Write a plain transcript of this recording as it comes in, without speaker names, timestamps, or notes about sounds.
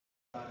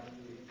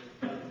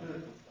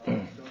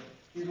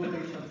will be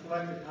some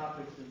selected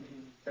topics in the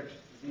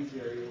infectious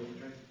disease area. We'll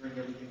try to bring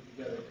everything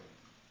together.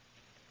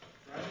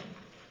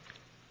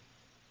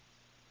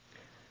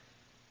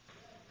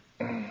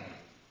 Right?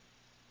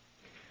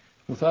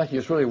 Well, thank you.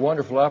 It's really a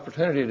wonderful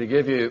opportunity to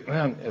give you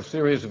a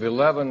series of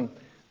 11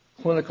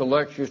 clinical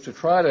lectures to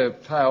try to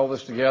tie all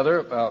this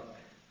together. I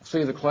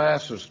see the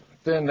class has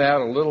thinned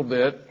out a little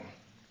bit.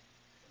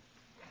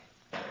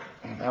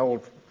 I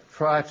will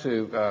try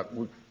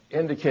to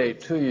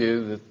indicate to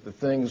you that the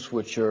things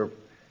which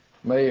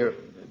may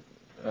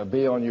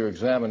be on your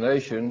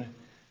examination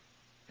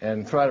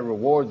and try to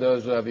reward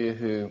those of you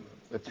who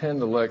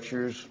attend the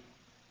lectures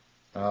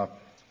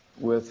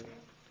with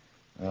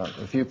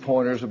a few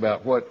pointers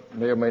about what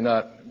may or may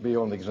not be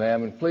on the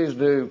exam. And please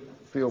do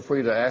feel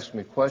free to ask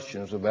me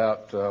questions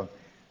about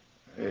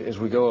as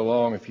we go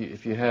along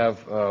if you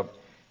have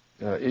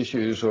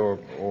issues or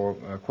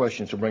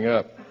questions to bring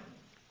up.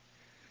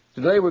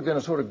 Today we're going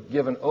to sort of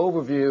give an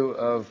overview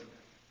of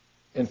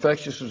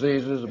infectious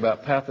diseases,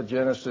 about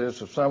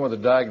pathogenesis, of some of the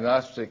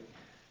diagnostic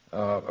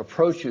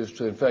approaches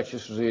to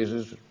infectious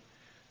diseases,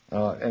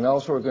 and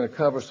also we're going to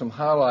cover some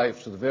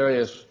highlights of the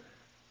various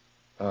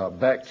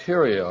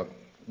bacteria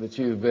that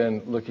you've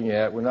been looking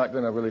at. We're not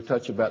going to really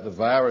touch about the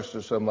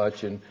viruses so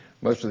much in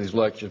most of these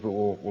lectures, but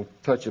we'll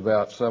touch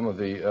about some of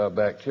the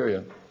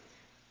bacteria.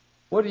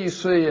 What do you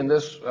see in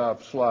this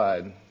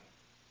slide?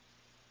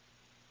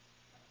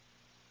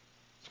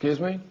 Excuse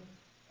me?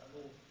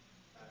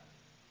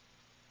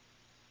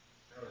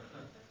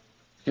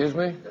 Excuse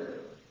me?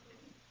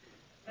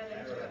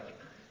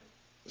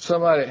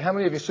 Somebody, how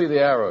many of you see the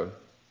arrow?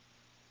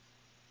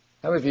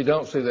 How many of you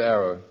don't see the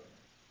arrow?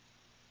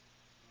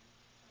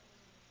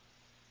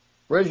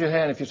 Raise your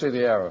hand if you see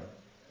the arrow.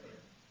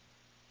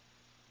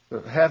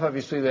 Half of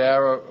you see the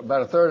arrow,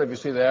 about a third of you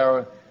see the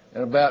arrow,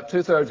 and about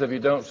two-thirds of you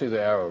don't see the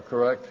arrow,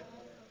 correct?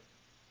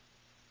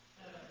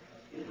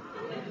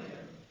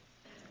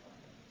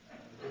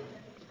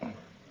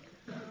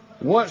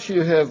 Once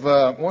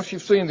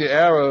you've seen the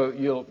arrow,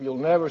 you'll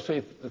never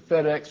see the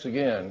FedEx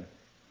again.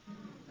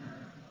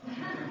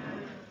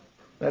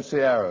 That's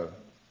the arrow.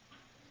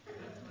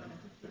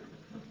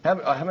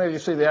 How many of you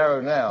see the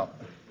arrow now?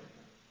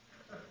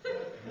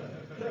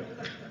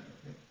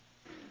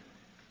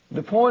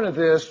 The point of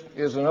this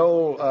is an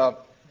old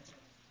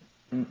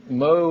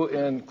mot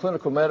in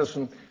clinical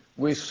medicine.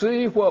 We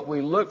see what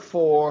we look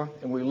for,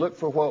 and we look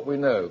for what we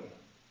know.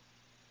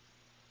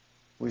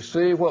 We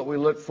see what we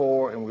look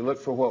for, and we look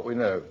for what we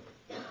know.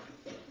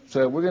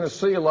 So we're going to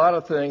see a lot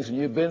of things, and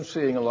you've been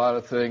seeing a lot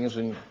of things,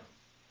 and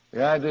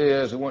the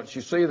idea is that once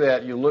you see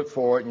that, you look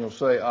for it, and you'll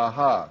say,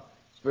 aha.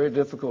 It's very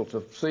difficult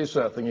to see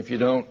something if you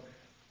don't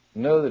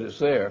know that it's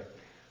there.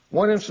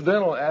 One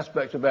incidental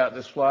aspect about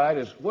this slide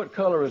is, what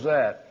color is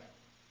that?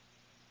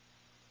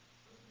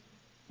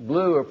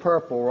 Blue or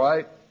purple,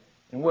 right?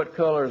 And what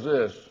color is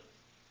this?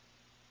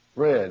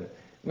 Red.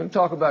 I'm going to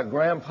talk about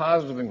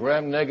gram-positive and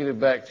gram-negative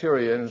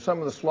bacteria, and in some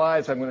of the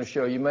slides I'm going to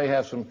show you may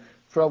have some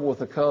trouble with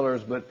the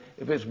colors, but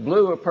if it's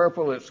blue or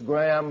purple, it's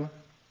gram-positive,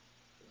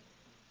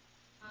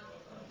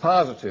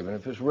 and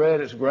if it's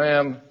red, it's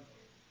gram-good.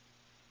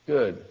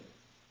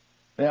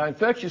 Now,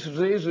 infectious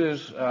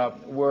diseases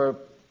were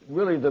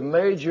really the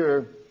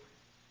major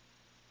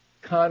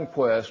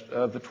conquest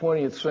of the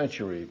 20th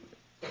century.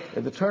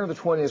 At the turn of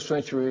the 20th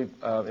century,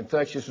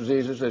 infectious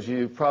diseases, as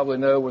you probably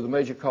know, were the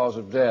major cause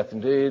of death.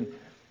 Indeed,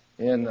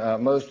 in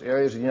most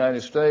areas of the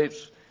United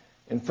States,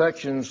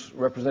 infections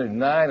represented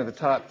 9 of the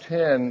top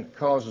 10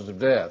 causes of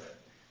death.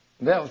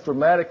 And that was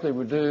dramatically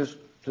reduced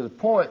to the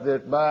point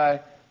that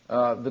by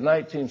the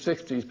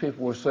 1960s,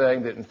 people were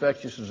saying that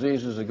infectious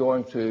diseases are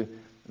going to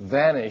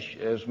vanish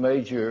as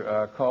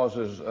major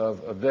causes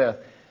of death.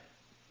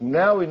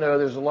 Now we know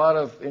there's a lot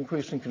of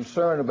increasing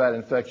concern about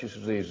infectious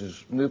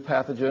diseases, new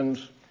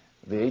pathogens,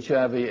 the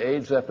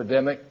HIV/AIDS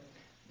epidemic,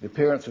 the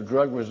appearance of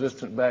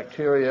drug-resistant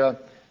bacteria,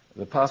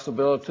 the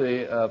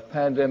possibility of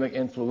pandemic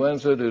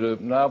influenza due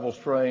to novel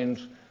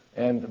strains,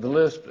 and the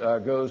list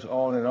goes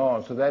on and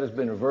on. So that has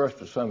been reversed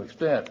to some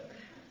extent.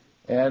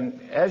 And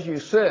as you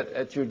sit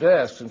at your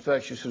desks,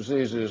 infectious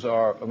diseases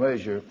are a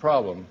major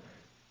problem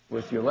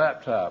with your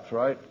laptops,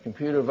 right?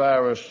 Computer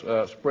virus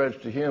spreads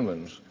to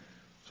humans.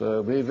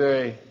 So be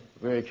very,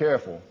 very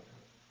careful.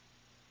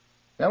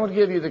 Now I'm going to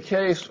give you the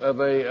case of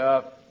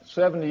a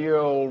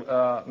 70-year-old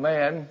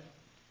man.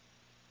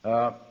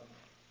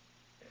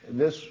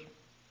 This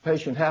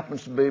patient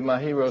happens to be my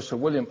hero, Sir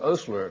William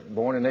Osler,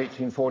 born in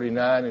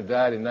 1849 and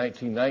died in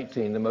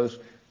 1919, the most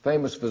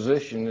famous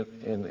physician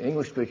in the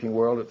English-speaking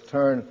world at the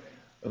turn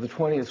of the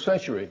 20th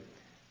century.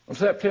 On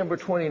September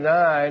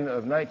 29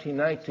 of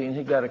 1919,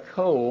 he got a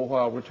cold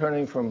while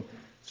returning from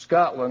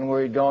Scotland,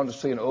 where he'd gone to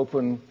see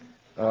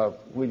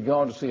we'd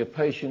gone to see a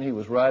patient. He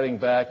was riding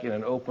back in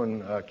an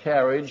open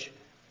carriage.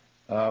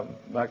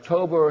 In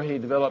October, he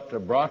developed a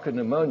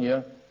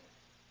bronchopneumonia.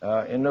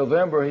 In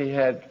November, he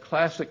had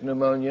classic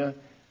pneumonia,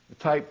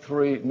 type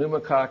 3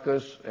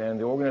 pneumococcus, and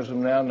the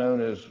organism now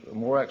known as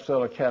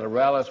Moraxella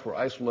catarrhalis were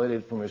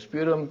isolated from his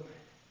sputum.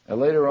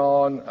 Later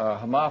on,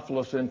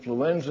 Haemophilus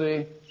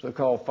influenzae,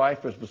 so-called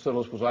Pfeiffer's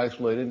bacillus, was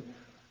isolated.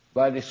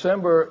 By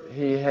December,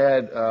 he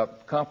had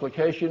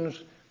complications.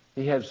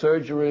 He had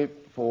surgery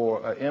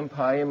for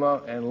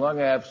empyema and lung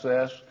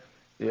abscess.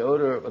 The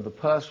odor of the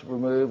pus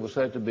removed was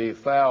said to be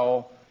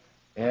foul.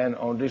 And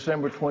on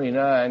December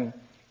 29,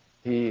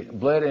 he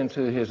bled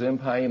into his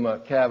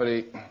empyema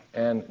cavity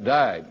and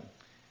died.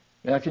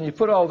 Now, can you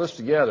put all this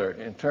together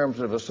in terms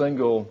of a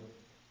single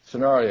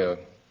scenario?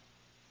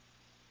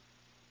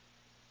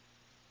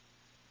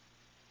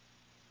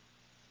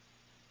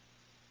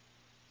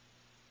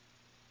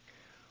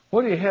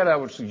 What he had, I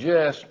would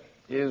suggest,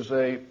 is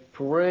a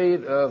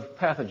parade of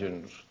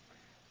pathogens.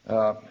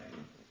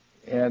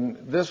 And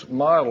this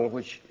model,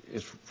 which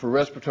is for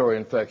respiratory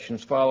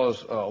infections,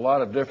 follows a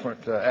lot of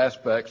different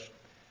aspects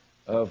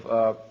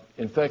of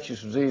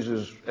infectious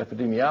diseases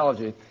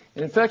epidemiology.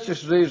 In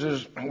infectious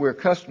diseases, we're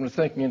accustomed to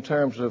thinking in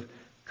terms of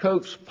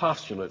Koch's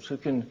postulates. Who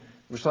can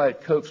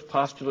recite Koch's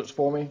postulates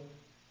for me?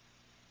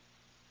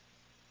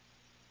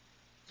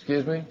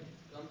 Excuse me?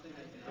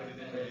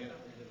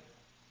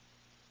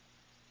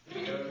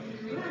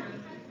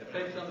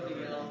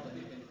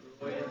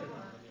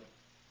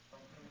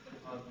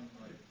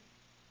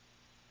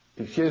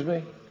 Excuse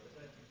me?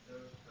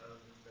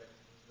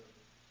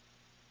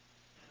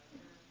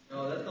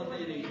 No, that's something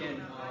that you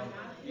can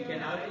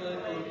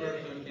isolate from a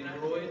person, you can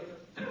grow it,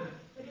 and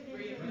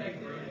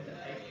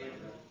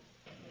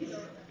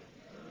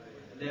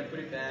then put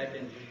it back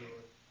and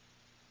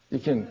You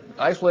can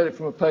isolate it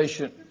from a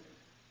patient,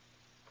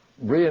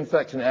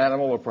 reinfect an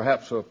animal or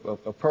perhaps a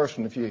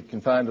person if you can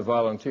find a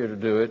volunteer to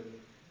do it,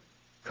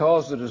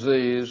 cause the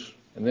disease,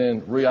 and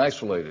then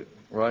re-isolate it,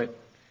 right?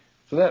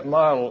 So that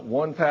model,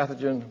 one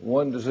pathogen,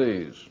 one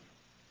disease.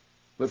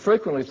 But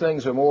frequently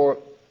things are more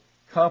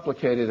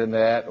complicated than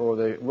that, or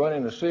they run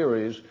in a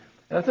series.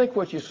 And I think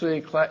what you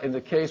see in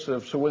the case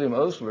of Sir William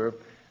Osler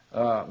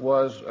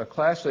was a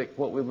classic,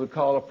 what we would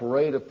call a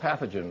parade of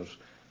pathogens.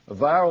 A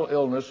viral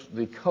illness,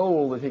 the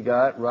cold that he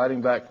got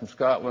riding back from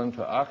Scotland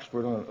to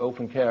Oxford on an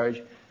open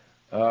carriage,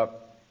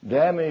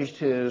 damaged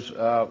his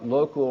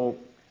local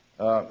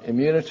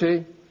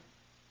immunity,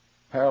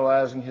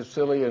 paralyzing his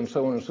cilia and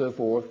so on and so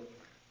forth,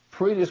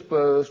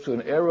 predisposed to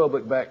an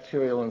aerobic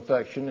bacterial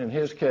infection. In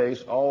his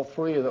case, all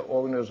three of the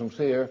organisms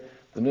here,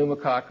 the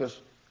pneumococcus,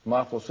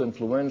 Haemophilus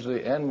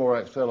influenzae, and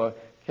Moraxella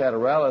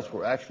catarrhalis,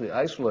 were actually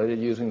isolated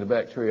using the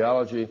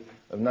bacteriology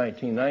of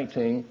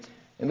 1919.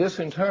 And this,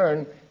 in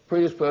turn,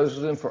 predisposes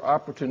them for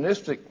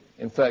opportunistic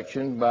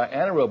infection by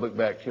anaerobic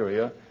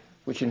bacteria,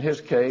 which in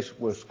his case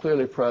was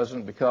clearly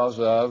present because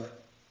of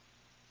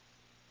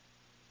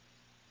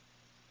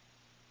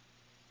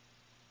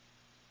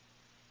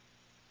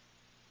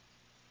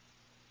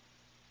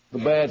the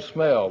bad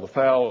smell, the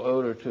foul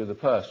odor to the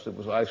pus that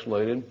was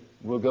isolated.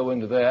 We'll go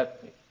into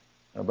that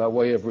by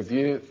way of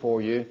review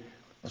for you.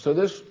 So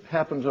this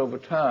happens over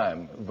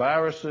time.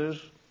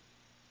 Viruses,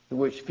 to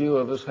which few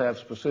of us have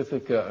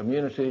specific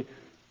immunity,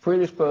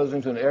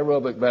 predisposing to an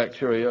aerobic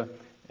bacteria,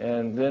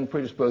 and then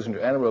predisposing to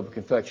anaerobic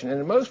infection.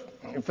 And in most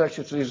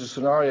infectious disease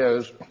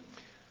scenarios,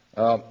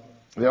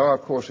 there are,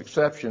 of course,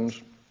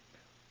 exceptions.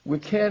 We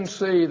can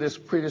see this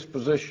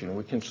predisposition.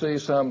 We can see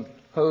some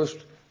host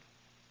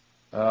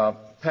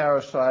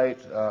parasite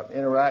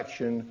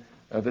interaction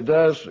that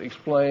does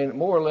explain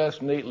more or less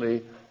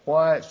neatly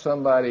why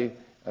somebody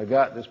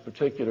got this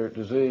particular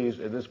disease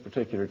at this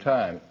particular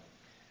time.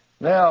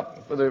 Now,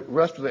 for the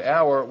rest of the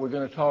hour, we're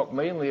going to talk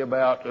mainly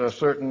about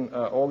certain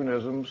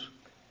organisms.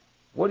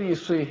 What do you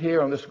see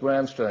here on this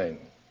gram stain?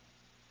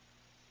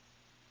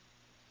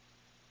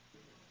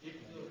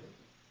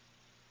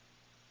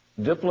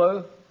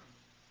 Diplococci?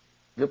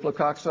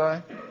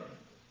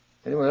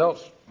 Anyone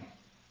else?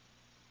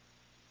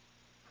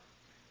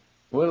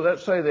 Well,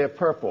 let's say they're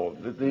purple.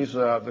 These,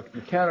 the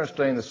counter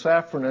stain, the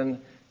safranin,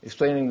 is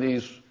staining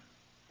these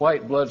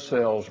white blood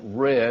cells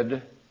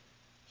red.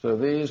 So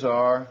these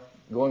are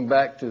going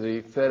back to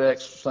the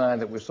FedEx sign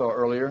that we saw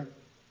earlier.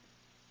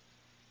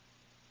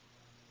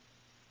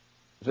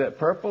 Is that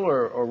purple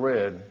or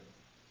red?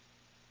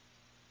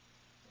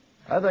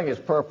 I think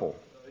it's purple.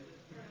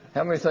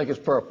 How many think it's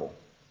purple?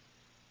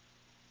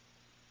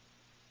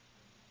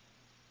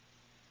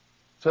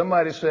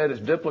 Somebody said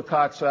it's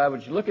diplococci,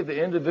 but you look at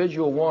the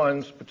individual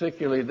ones,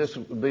 particularly this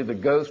would be the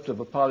ghost of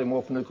a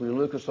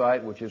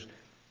polymorphonucleoleucocyte, which is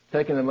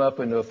taking them up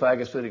into a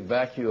phagocytic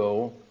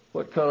vacuole.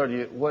 What color do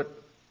you, what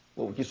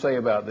would you say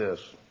about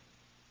this?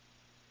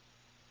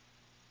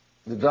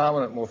 The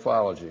dominant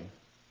morphology,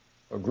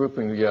 or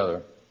grouping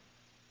together.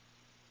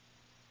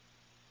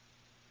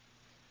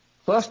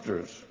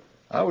 Clusters.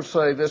 I would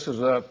say this is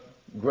a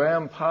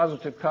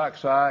gram-positive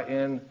cocci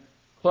in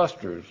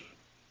clusters.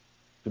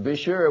 To be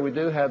sure, we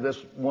do have this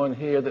one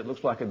here that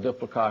looks like a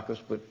diplococcus,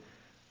 but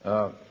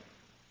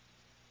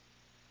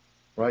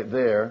right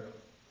there.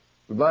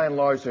 But by and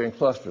large, they're in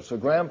clusters. So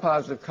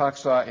gram-positive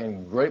cocci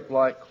in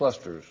grape-like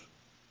clusters.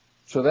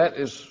 So that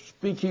is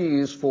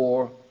species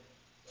for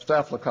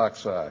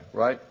staphylococci,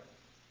 right?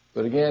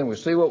 But again, we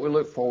see what we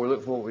look for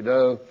what we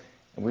know,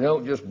 And we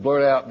don't just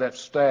blurt out that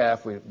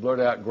staph, we blurt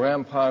out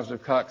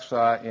gram-positive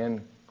cocci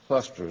in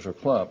clusters or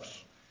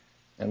clumps.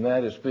 And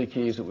that is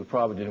species that we're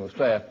probably dealing with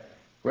staph.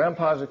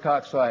 Gram-positive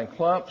cocci in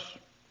clumps,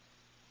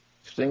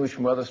 distinguished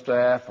from other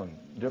staph in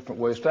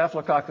different ways.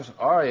 Staphylococcus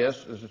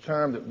aureus is a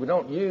term that we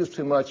don't use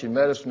too much in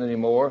medicine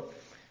anymore.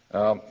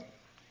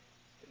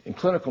 In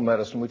clinical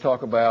medicine, we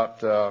talk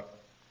about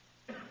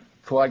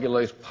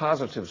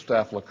coagulase-positive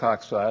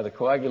staphylococci, the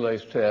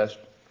coagulase test,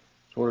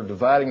 sort of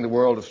dividing the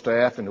world of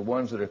staph into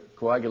ones that are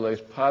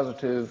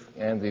coagulase-positive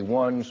and the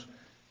ones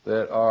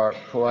that are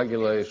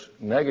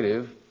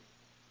coagulase-negative.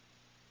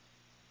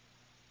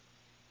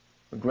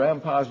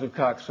 Gram-positive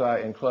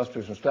cocci in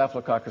clusters and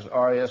Staphylococcus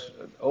aureus.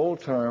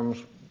 Old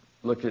terms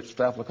look at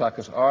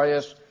Staphylococcus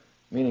aureus,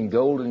 meaning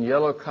golden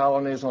yellow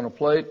colonies on a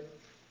plate.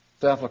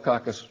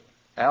 Staphylococcus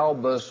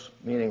albus,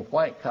 meaning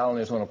white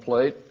colonies on a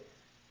plate,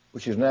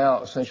 which is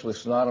now essentially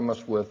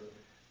synonymous with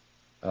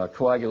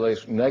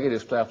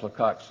coagulase-negative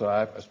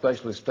staphylococci,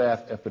 especially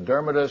Staph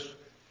epidermidis.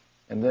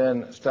 And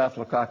then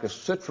Staphylococcus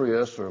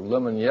citreus, or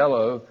lemon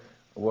yellow,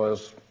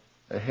 was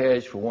a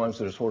hedge for ones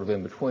that are sort of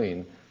in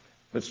between.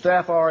 But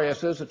Staph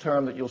aureus is a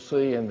term that you'll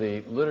see in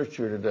the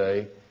literature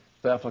today,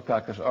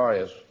 Staphylococcus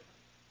aureus.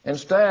 And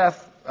staph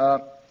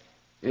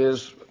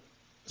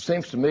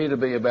seems to me to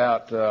be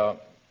about,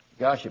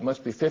 it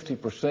must be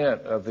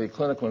 50% of the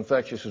clinical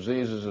infectious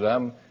diseases that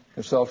I'm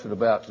consulted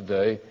about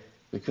today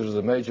because of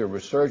the major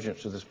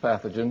resurgence of this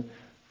pathogen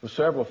for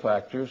several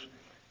factors.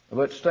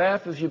 But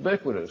staph is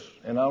ubiquitous,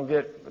 and I'll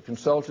get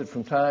consulted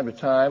from time to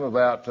time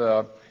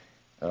about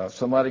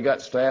somebody got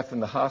staph in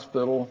the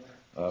hospital,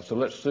 so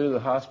let's sue the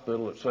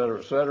hospital, et cetera,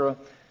 et cetera.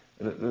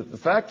 The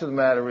fact of the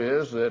matter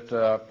is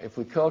that if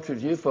we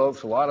cultured you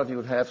folks, a lot of you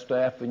would have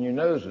staph in your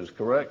noses,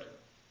 correct?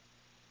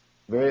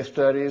 Various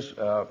studies,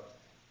 the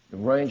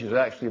range is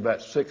actually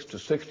about 6 to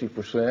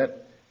 60%.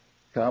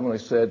 Commonly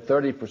said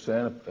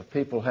 30% of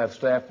people have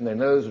staph in their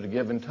nose at a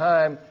given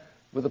time,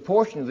 with a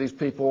portion of these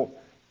people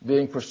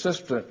being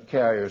persistent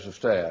carriers of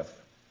staph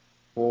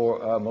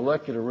for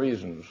molecular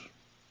reasons.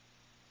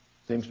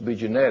 Seems to be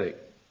genetic.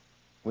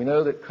 We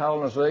know that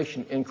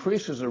colonization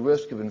increases the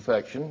risk of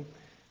infection.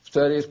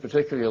 Studies,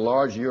 particularly a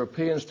large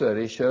European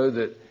study, show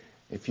that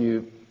if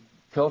you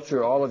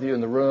culture all of you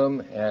in the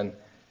room and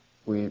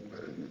we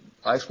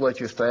isolate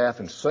your staph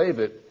and save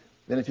it,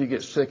 then if you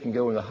get sick and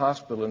go in the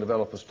hospital and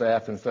develop a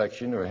staph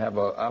infection or have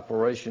an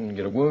operation and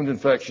get a wound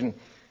infection,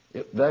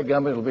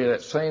 it'll be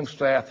that same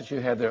staph that you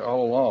had there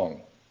all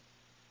along.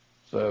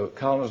 So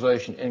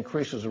colonization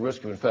increases the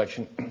risk of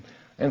infection.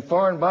 And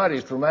foreign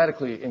bodies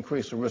dramatically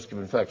increase the risk of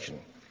infection.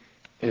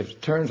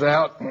 It turns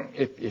out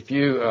if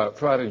you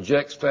try to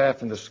inject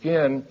staph in the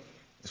skin,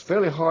 it's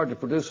fairly hard to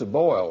produce a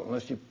boil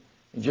unless you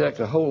inject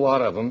a whole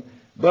lot of them.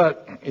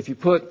 But if you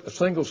put a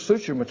single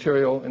suture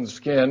material in the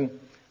skin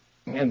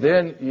and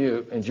then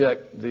you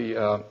inject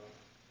the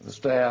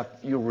staph,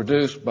 you'll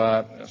reduce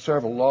by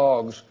several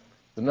logs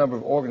the number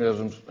of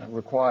organisms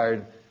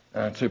required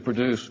to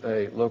produce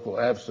a local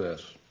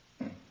abscess.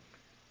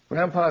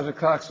 Gram-positive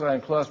cocci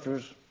in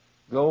clusters,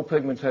 gold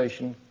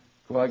pigmentation,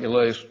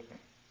 coagulase.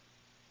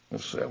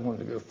 Let's see, I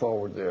wanted to go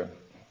forward there.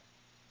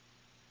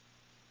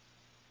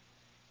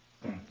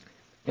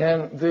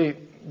 And the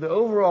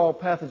overall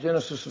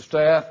pathogenesis of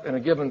staph in a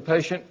given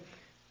patient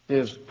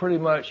is pretty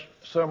much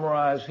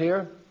summarized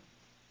here.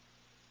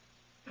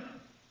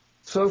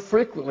 So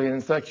frequently in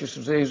infectious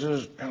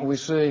diseases, we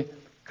see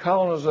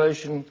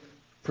colonization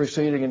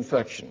preceding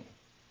infection.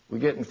 We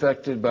get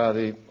infected by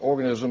the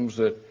organisms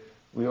that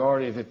we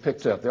already have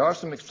picked up. There are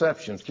some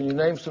exceptions. Can you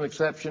name some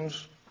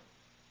exceptions?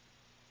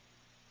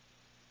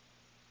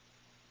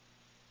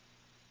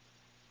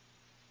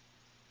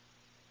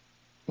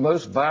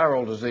 Most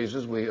viral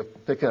diseases we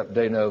pick up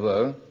de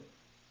novo.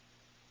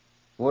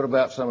 What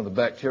about some of the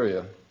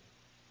bacteria?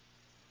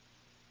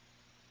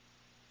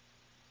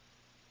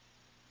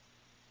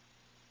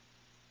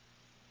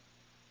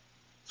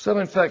 Some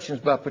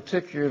infections by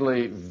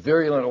particularly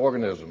virulent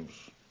organisms.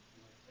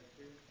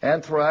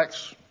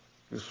 Anthrax,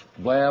 just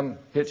blam,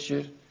 hits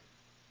you.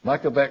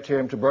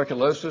 Mycobacterium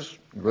tuberculosis,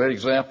 great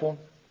example.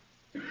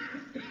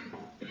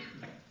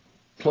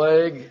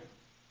 Plague,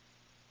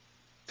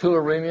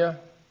 tularemia,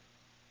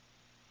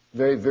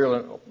 very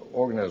virulent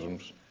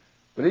organisms.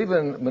 But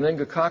even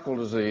meningococcal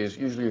disease,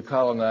 usually you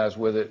colonize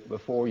with it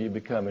before you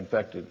become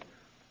infected.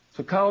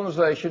 So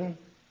colonization,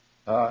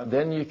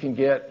 then it can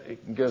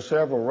go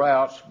several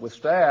routes.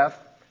 With staph,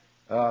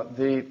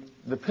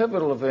 the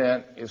pivotal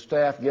event is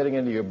staph getting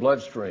into your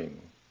bloodstream.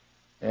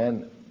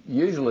 And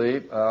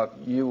usually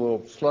you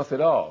will slough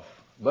it off.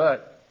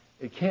 But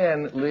it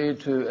can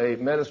lead to a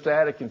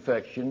metastatic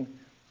infection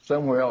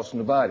somewhere else in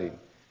the body.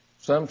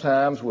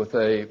 Sometimes with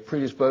a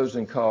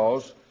predisposing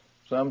cause,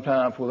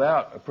 sometimes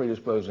without a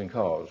predisposing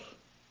cause.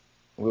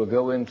 We'll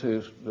go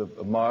into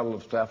a model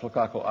of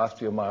staphylococcal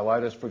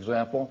osteomyelitis, for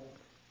example,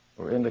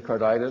 or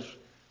endocarditis.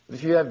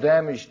 If you have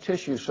damaged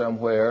tissue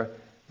somewhere,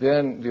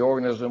 then the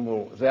organism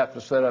is apt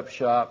to set up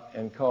shop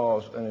and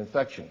cause an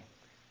infection.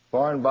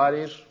 Foreign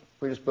bodies,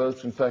 predisposed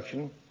to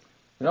infection.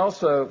 And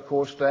also, of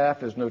course,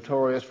 staph is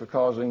notorious for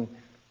causing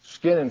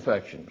skin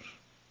infections.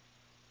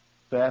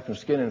 Staph and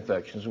skin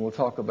infections, and we'll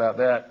talk about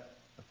that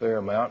a fair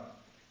amount.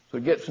 So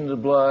it gets into the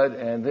blood,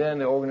 and then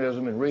the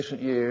organism in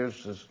recent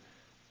years has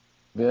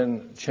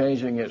been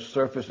changing its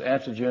surface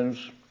antigens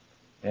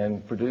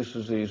and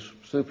produces these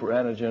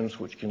superantigens,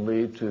 which can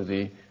lead to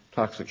the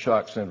toxic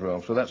shock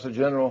syndrome. So that's the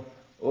general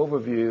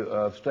overview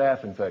of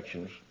staph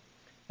infections.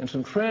 And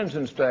some trends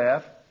in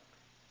staph: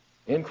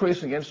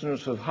 increasing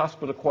incidence of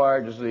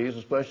hospital-acquired disease,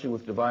 especially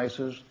with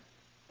devices,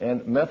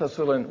 and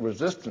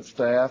methicillin-resistant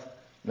staph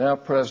now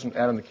present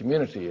out in the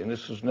community. And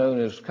this is known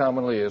as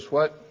commonly as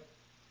what?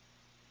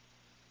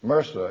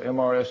 MRSA,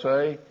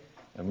 MRSA,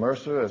 and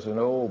MRSA is an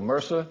old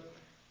MRSA.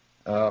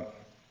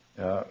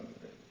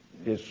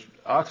 It's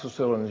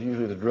oxacillin is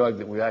usually the drug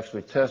that we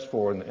actually test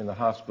for in the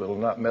hospital,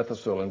 not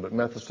methicillin, but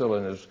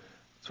methicillin is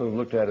sort of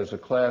looked at as a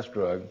class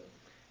drug.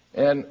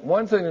 And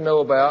one thing to know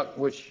about,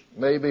 which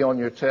may be on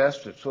your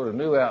test, it's sort of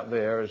new out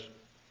there, is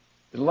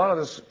that a lot of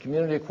this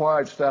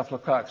community-acquired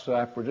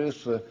staphylococci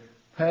produce the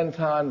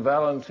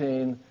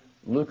pantone-valentine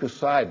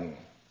leukocidin.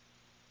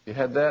 You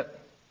had that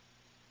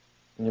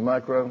in your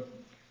micro?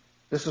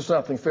 This is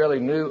something fairly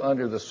new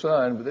under the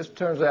sun, but this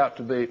turns out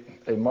to be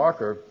a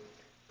marker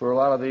for a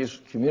lot of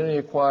these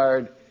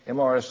community-acquired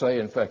MRSA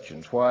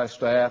infections, why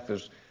staph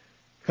is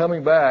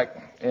coming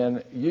back,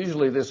 and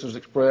usually this is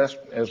expressed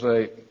as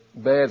a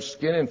bad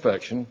skin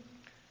infection,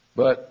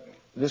 but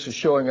this is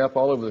showing up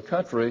all over the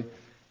country,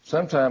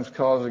 sometimes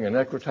causing a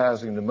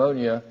necrotizing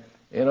pneumonia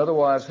in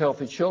otherwise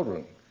healthy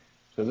children.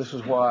 So this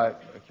is why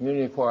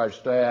community-acquired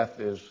staph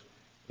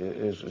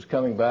is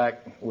coming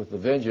back with a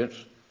vengeance.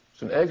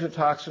 It's an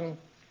exotoxin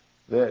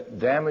that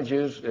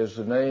damages, as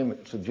the name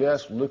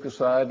suggests,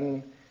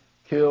 leukocidin,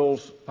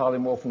 kills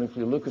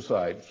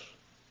polymorphonucleoleukocytes,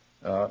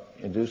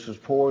 induces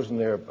pores in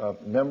their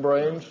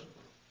membranes,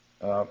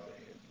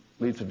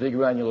 leads to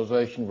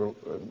degranulation,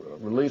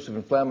 release of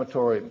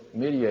inflammatory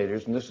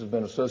mediators, and this has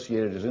been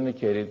associated, as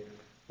indicated,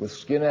 with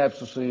skin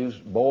abscesses,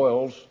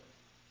 boils.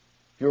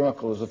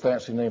 Furuncle is a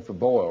fancy name for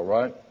boil,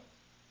 right?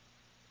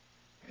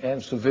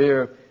 And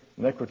severe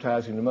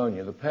necrotizing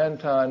pneumonia. The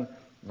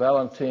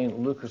pantone-valentine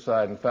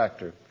leukocidin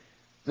factor.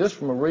 This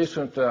from a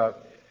recent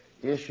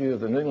issue of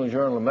the New England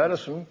Journal of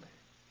Medicine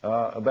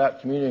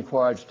about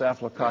community-acquired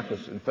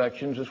staphylococcus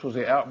infections. This was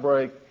the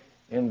outbreak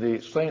in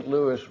the St.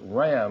 Louis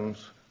Rams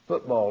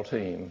football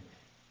team.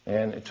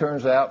 And it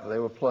turns out that they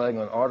were playing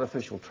on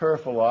artificial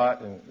turf a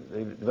lot, and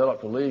they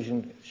developed a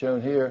lesion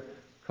shown here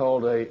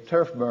called a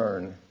turf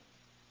burn.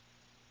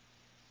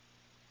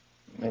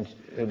 And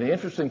the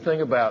interesting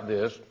thing about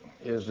this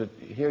is that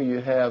here you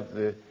have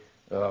a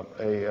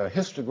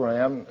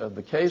histogram of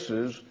the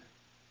cases,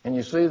 and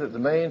you see that the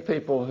main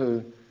people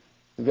who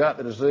got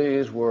the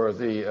disease were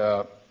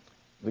the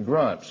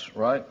grunts,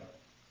 right?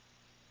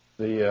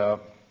 The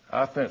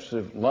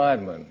offensive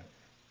linemen.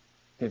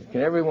 Can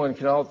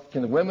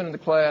the women in the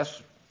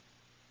class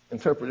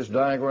interpret this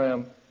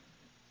diagram?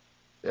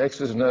 The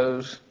X's and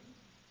O's.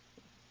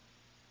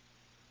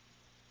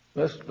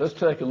 Let's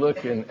take a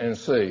look and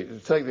see.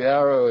 Take the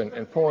arrow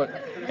and point.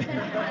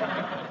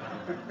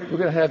 We're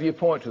going to have you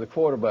point to the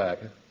quarterback,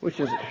 which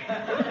is. I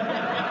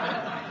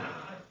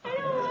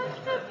don't watch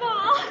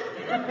football.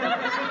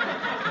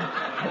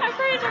 I'm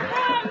afraid of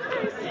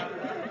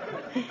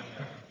wrong.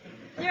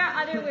 There are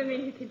other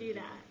women who could do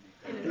that.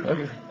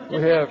 Okay.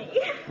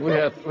 We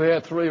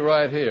have three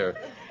right here.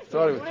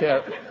 Starting with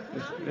Kat.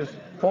 Just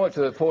point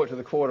to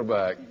the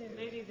quarterback.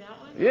 Maybe that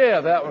one?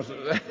 Yeah, that was.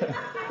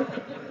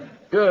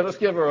 Good. Let's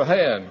give her a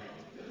hand.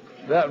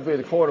 That would be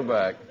the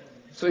quarterback.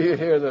 See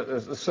here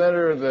the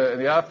center,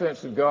 the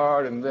offensive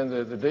guard, and then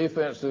the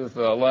defensive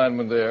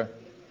lineman there.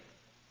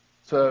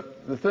 So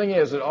the thing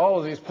is that all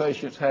of these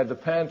patients had the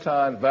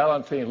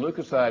pantone-valentine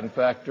leukocidin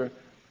factor,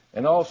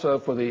 and also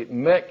for the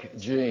MEC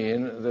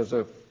gene. There's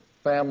a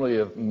family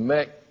of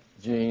MEC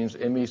genes,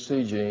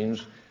 MEC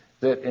genes,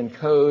 that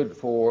encode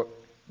for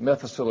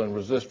methicillin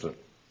resistant,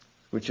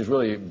 which is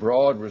really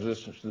broad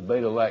resistance to the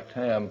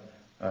beta-lactam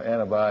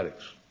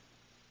antibiotics.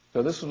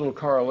 So this is a little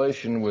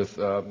correlation with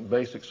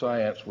basic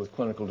science with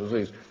clinical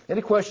disease.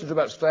 Any questions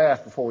about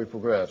staph before we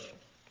progress?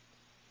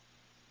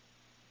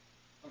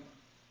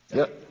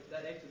 Yep.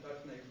 That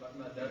exotoxin that you're talking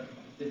about, that's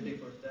specific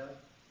for staph?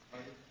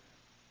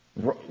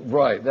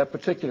 Right, that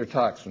particular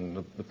toxin,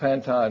 the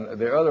pantone.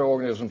 There are other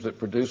organisms that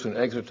produce an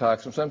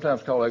exotoxin,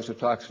 sometimes called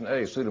exotoxin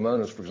A.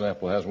 Pseudomonas, for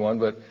example, has one,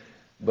 but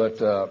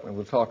and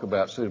we'll talk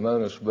about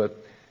Pseudomonas. But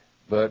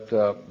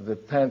the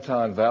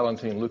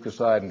pantone-valentine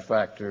leukocidin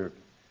factor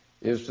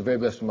is, to the very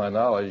best of my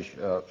knowledge,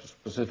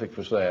 specific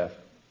for staph.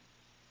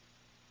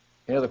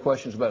 Any other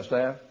questions about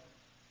staph?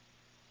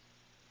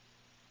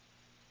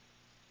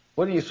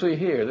 What do you see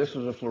here? This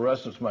is a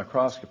fluorescence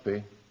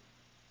microscopy.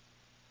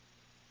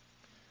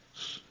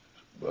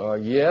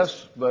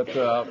 Yes, but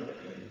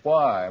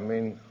why? I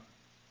mean,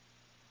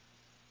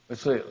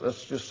 let's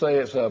just say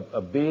it's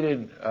a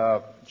beaded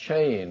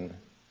chain,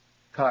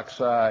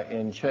 cocci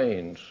in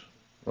chains,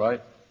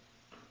 right?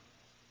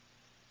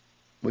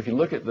 We can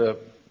look at the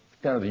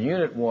kind of the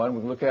unit one.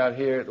 We can look out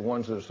here at the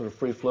ones that are sort of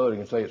free-floating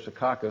and say it's a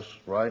coccus,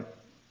 right?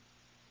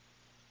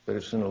 But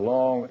it's in a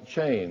long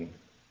chain.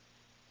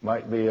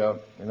 Might be, in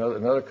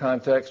another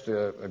context,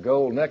 a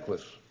gold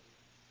necklace.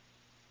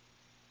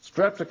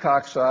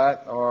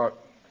 Streptococci are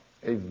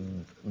a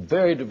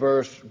very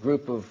diverse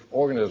group of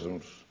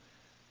organisms.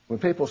 When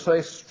people say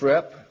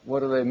strep,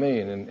 what do they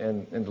mean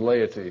in the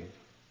laity?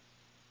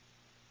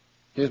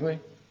 Excuse me?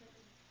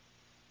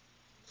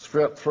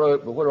 Strep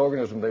throat, but what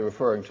organism are they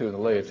referring to in the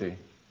laity?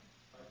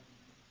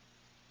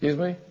 Excuse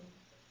me?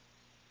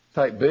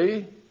 Type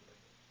B?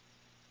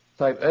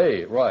 Type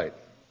A, right.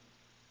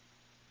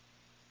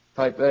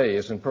 Type A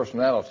is in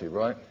personality,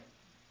 right?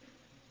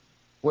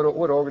 What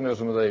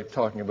organism are they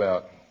talking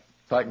about?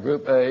 Type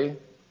group A?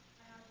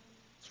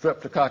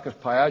 Streptococcus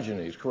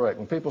pyogenes, correct.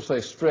 When people say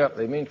strep,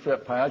 they mean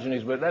strep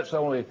pyogenes, but that's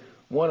only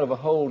one of a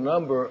whole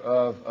number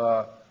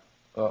of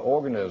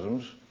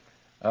organisms.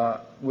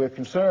 We're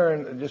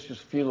concerned, just a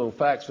few little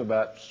facts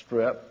about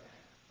strep.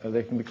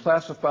 They can be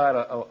classified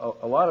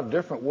a lot of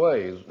different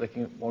ways. They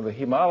can, on the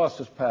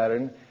hemolysis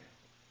pattern,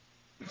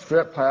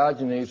 strep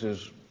pyogenes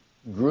is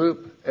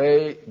group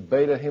A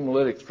beta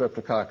hemolytic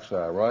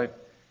streptococci, right?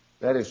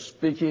 That is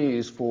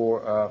speakese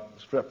for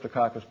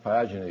Streptococcus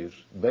pyogenes,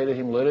 beta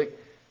hemolytic.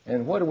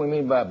 And what do we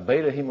mean by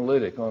beta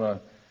hemolytic on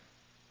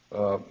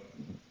an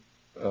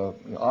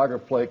agar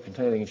plate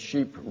containing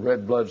sheep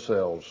red blood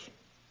cells?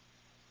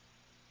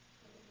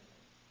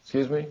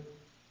 Excuse me?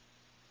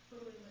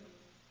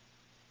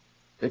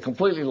 It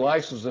completely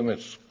lyses them.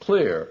 It's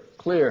clear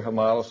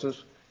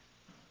hemolysis.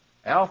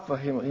 Alpha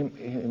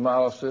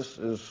hemolysis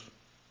is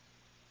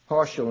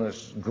partial and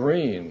it's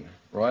green,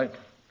 right?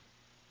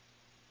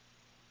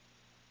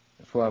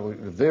 That's why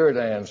the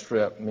viridan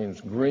strep means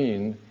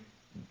green.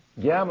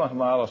 Gamma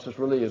hemolysis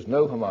really is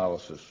no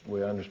hemolysis, the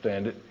way I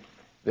understand it.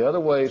 The other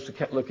ways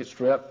to look at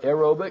strep,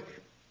 aerobic,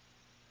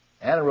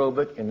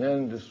 anaerobic, and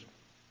then just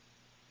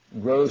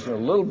grows in a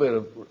little bit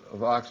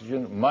of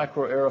oxygen,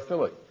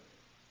 microaerophilic.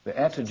 The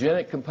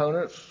antigenic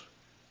components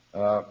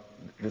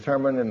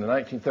determined in the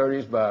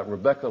 1930s by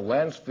Rebecca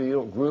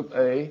Lansfield, group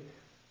A,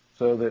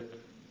 so that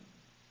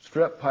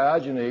strep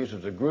pyogenes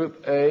is a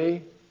group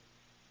A,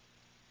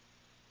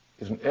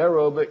 is an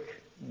aerobic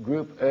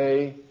group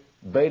A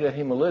beta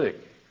hemolytic,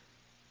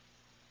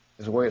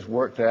 is the way it's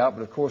worked out.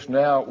 But of course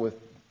now with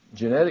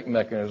genetic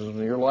mechanisms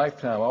in your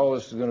lifetime, all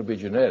this is going to be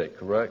genetic,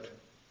 correct?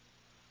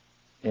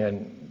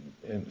 And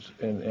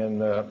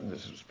the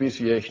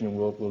speciation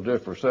will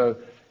differ. So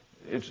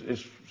it's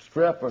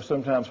strep are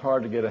sometimes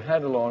hard to get a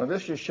handle on. And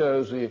this just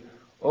shows the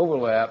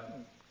overlap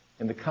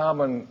in the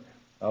common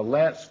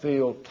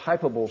Lansfield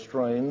typable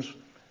strains,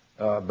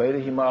 beta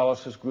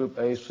hemolysis group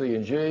A, C,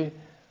 and G.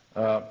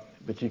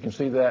 But you can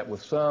see that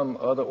with some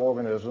other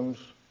organisms,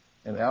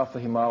 and alpha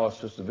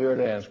hemolysis, the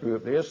viridans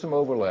group, there is some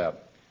overlap.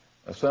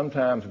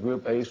 Sometimes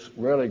group A,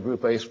 rarely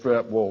group A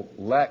strep will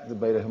lack the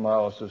beta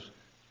hemolysis.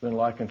 It's been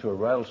likened to a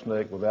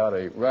rattlesnake without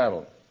a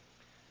rattle.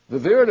 The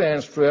viridan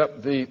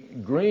strep, the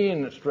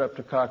green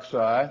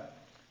streptococci,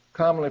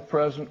 commonly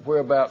present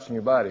whereabouts in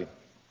your body?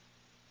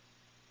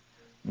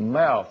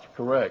 Mouth,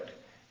 correct.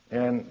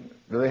 And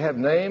do they have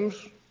names?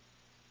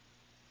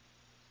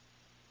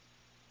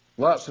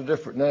 Lots of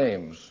different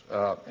names.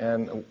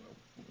 And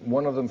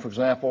one of them, for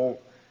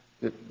example,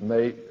 that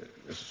may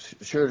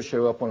sure to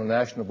show up on a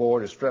national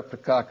board is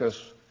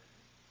Streptococcus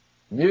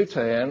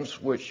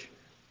mutans, which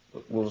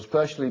will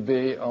especially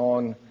be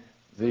on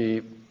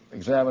the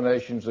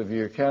examinations of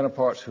your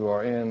counterparts who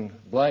are in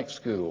blank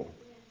school,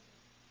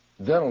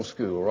 dental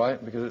school,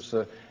 right? Because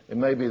it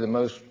may be the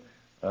most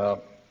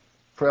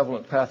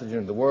prevalent pathogen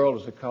in the world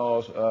as the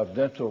cause of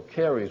dental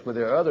caries, but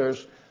there are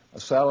others,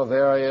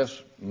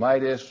 salivarius,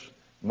 mitis,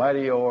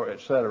 mitior,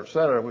 et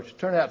cetera, which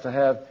turn out to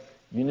have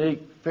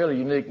fairly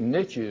unique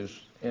niches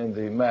in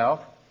the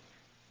mouth.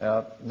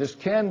 This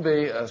can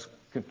be a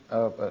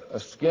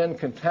skin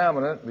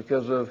contaminant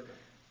because of,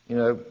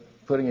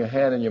 putting your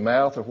hand in your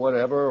mouth or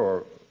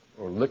whatever,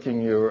 or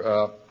licking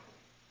your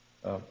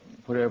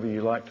whatever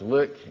you like to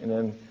lick, and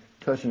then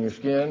touching your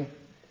skin.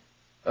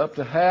 Up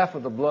to half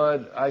of the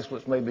blood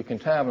isolates may be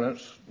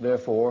contaminants,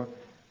 therefore,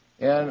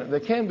 and they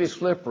can be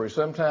slippery.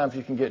 Sometimes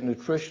you can get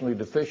nutritionally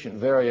deficient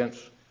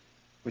variants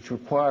which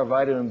require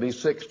vitamin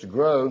B6 to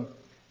grow,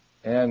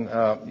 and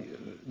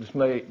this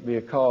may be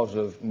a cause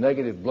of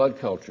negative blood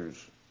cultures.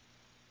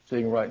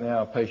 Seeing right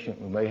now a patient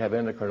who may have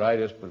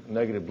endocarditis but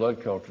negative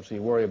blood culture, so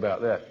you worry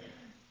about that.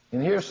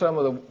 And here's some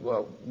of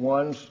the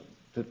ones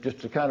just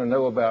to kind of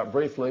know about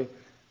briefly.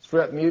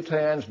 Strep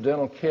mutans,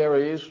 dental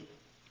caries.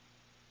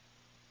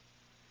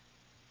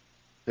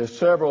 There's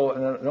several,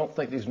 and I don't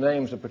think these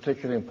names are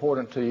particularly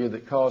important to you,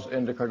 that cause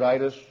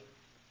endocarditis.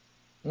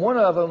 One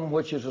of them,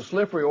 which is a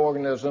slippery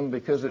organism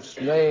because its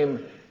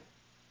name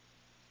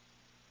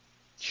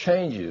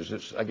changes.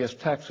 It's, I guess,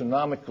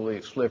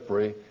 taxonomically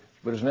slippery,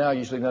 but is now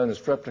usually known as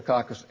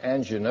Streptococcus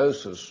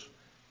aeruginosus.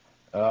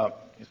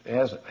 It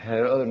has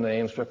had other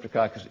names,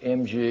 Streptococcus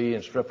mg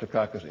and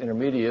Streptococcus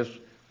intermedius.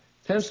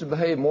 Tends to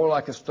behave more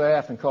like a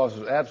staph and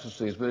causes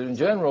abscesses, but in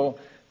general,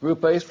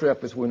 Group A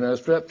strep, as we know,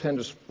 strep tend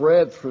to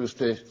spread through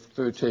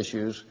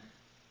tissues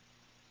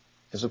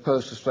as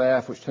opposed to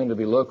staph, which tend to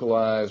be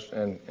localized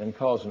and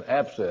cause an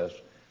abscess.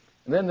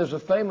 And then there's a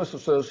famous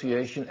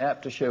association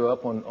apt to show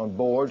up on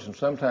boards and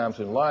sometimes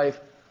in life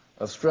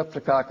of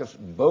Streptococcus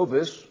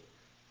bovis,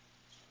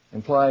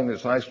 implying that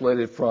it's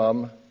isolated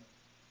from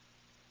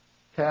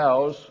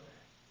cows,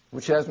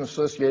 which has an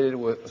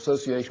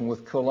association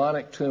with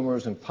colonic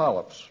tumors and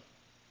polyps,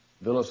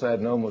 villus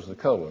adenomas of the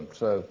colon.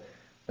 So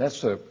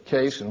that's a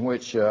case in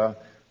which the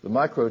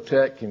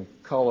microtech can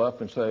call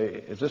up and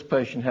say, has this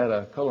patient had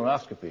a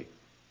colonoscopy?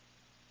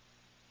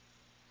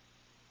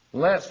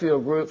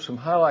 Lancefield group, some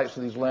highlights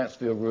of these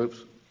Lancefield groups.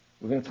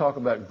 We're going to talk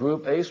about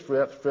group A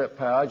strep, strep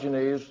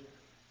pyogenes,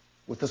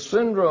 with the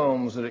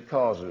syndromes that it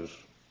causes.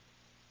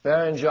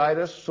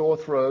 Pharyngitis, sore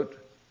throat,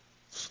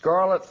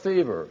 scarlet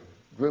fever,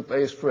 group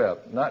A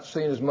strep. Not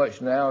seen as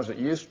much now as it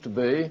used to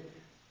be,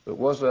 but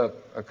was a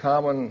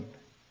common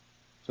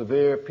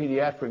severe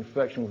pediatric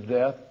infection with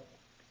death.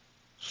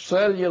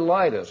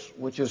 Cellulitis,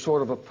 which is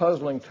sort of a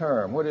puzzling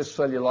term. What is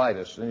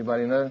cellulitis?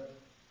 Anybody know?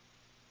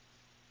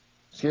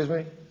 Excuse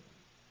me?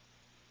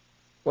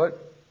 What?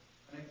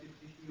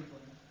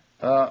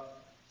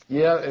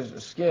 Yeah,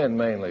 it's skin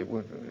mainly.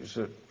 It's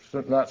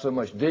not so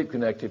much deep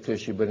connective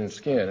tissue, but in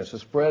skin. It's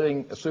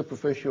a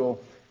superficial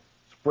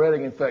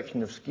spreading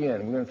infection of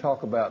skin. We're going to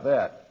talk about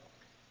that.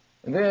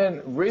 And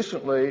then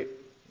recently,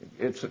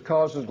 it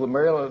causes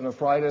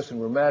glomerulonephritis and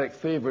rheumatic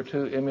fever,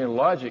 two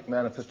immunologic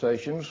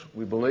manifestations,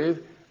 we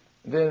believe.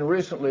 And then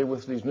recently,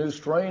 with these new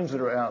strains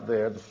that are out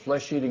there, the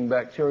flesh-eating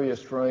bacteria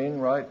strain,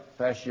 right,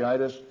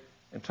 fasciitis,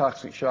 and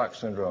toxic shock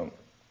syndrome.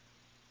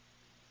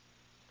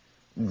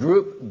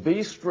 Group B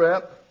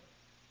strep,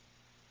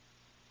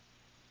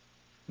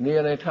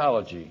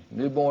 neonatology,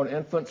 newborn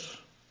infants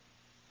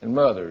and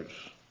mothers.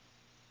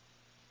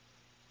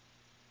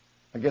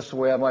 I guess the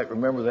way I might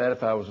remember that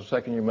if I was a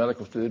second-year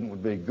medical student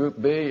would be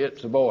Group B,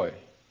 it's a boy.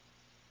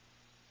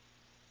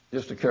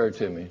 Just occurred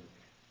to me.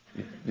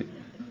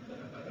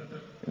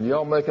 And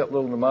y'all make up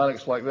little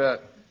mnemonics like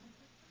that?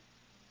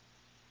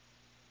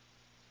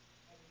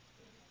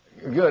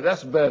 Good,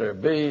 that's better.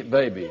 B,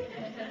 baby.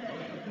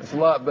 It's a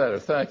lot better.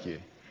 Thank you.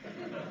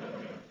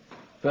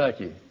 Thank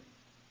you.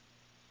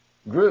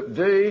 Group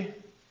D,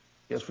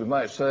 guess we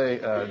might say,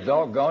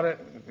 doggone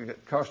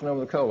it, carcinoma of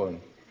the colon.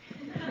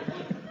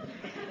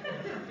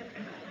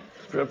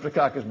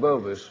 Streptococcus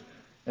bovis.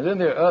 And then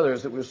there are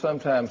others that we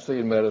sometimes see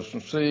in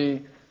medicine,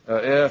 C,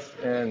 F,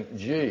 and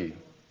G.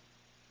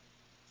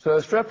 So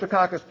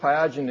Streptococcus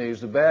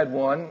pyogenes, the bad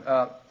one,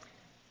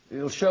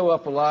 it'll show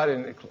up a lot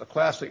in a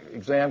classic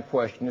exam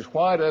question is,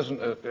 why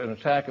doesn't an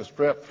attack of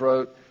strep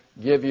throat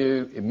give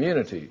you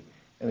immunity?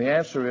 And the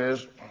answer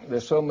is,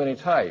 there's so many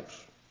types,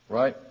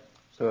 right?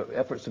 So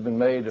efforts have been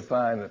made to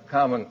find the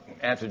common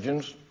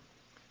antigens.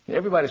 Can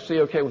everybody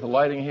see okay with the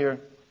lighting here?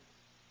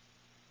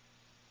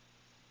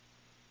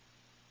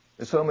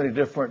 There's so many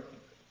different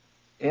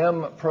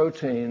M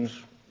proteins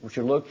which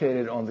are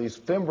located on these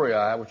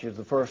fimbriae, which is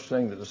the first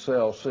thing that the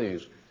cell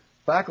sees.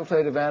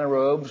 Facultative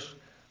anaerobes.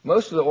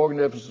 Most of the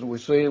organisms that we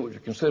see, which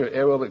are considered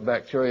aerobic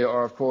bacteria,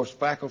 are, of course,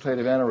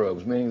 facultative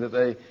anaerobes, meaning that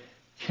they'd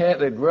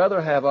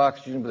rather have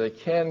oxygen, but they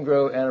can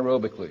grow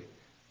anaerobically.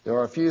 There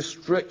are a few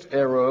strict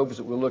aerobes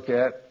that we'll look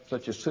at,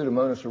 such as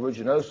Pseudomonas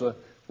aeruginosa,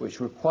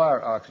 which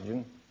require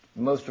oxygen.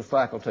 Most are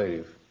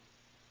facultative.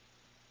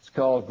 It's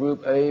called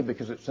group A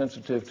because it's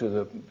sensitive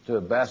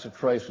to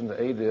bacitracin,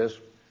 the A disc.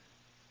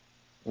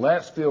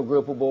 Lancefield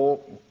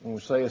groupable, when we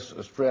say a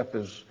strep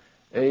is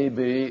A,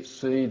 B,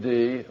 C,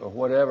 D, or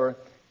whatever,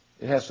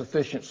 it has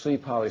sufficient C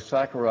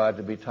polysaccharide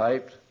to be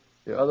typed.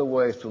 There are other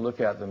ways to look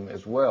at them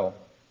as well.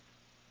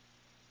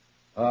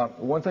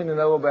 One thing to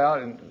know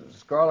about,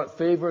 scarlet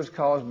fever is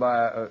caused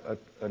by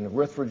an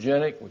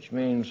erythrogenic, which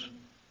means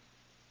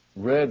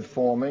red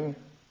forming,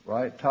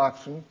 right,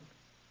 toxin.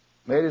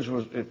 Made as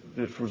a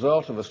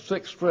result of a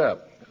sick strep,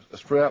 a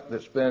strep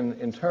that's been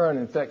in turn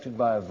infected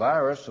by a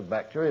virus, a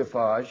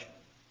bacteriophage.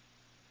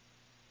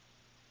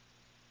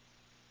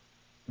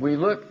 We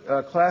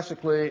look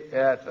classically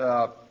at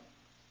the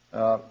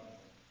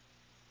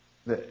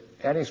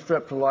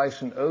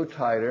antistreptolysin O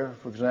titer,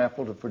 for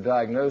example, for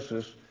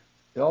diagnosis.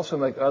 They also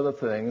make other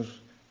things,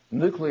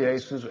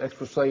 nucleases,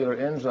 extracellular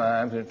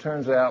enzymes, and it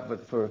turns out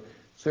that for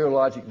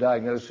serologic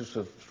diagnosis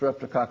of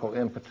streptococcal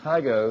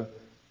impetigo,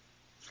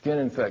 skin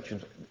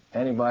infections,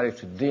 antibodies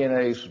to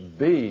DNase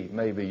B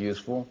may be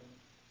useful.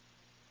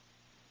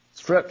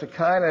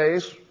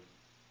 Streptokinase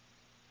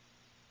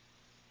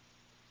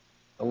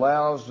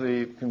allows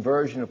the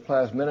conversion of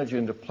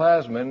plasminogen to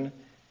plasmin,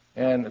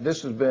 and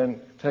this has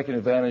been taken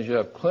advantage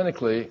of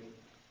clinically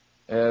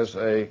as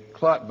a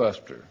clot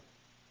buster.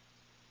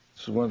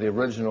 This is one of the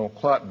original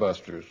clot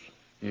busters.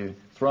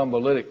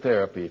 Thrombolytic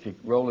therapy, if you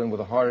roll in with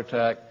a heart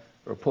attack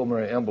or a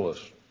pulmonary embolus.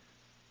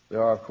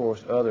 There are, of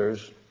course,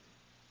 others.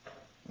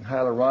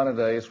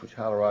 Hyaluronidase,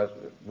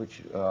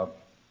 which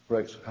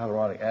breaks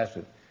hyaluronic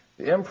acid.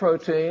 The M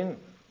protein,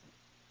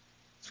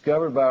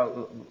 discovered by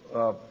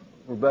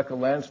Rebecca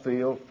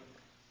Lancefield,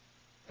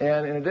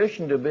 And in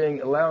addition to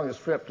allowing the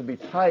strep to be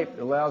typed,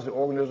 it allows the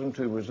organism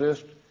to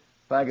resist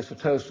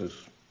phagocytosis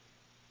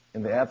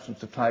in the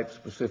absence of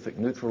type-specific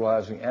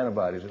neutralizing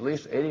antibodies. At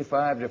least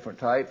 85 different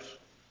types.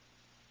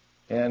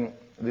 And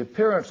the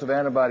appearance of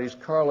antibodies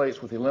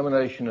correlates with the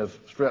elimination of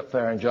strep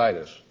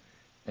pharyngitis.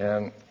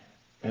 And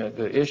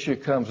the issue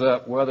comes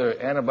up whether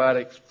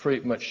antibiotics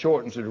treatment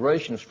shortens the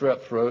duration of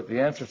strep throat.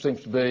 The answer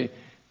seems to be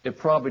it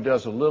probably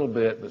does a little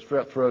bit, but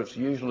strep throats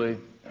usually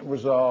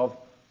resolve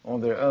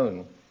on their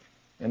own.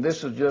 And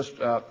this is just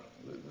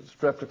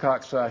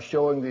streptococci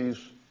showing these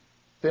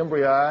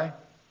fimbriae.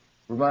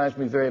 Reminds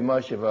me very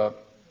much of a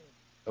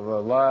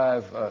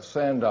live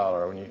sand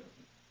dollar. When you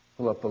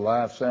pull up a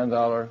live sand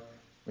dollar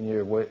when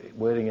you're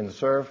wading in the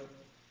surf,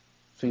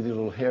 see these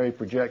little hairy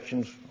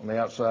projections on the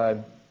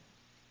outside,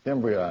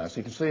 fimbriae. So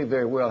you can see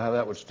very well how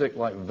that would stick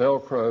like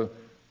Velcro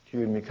to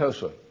your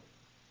mucosa.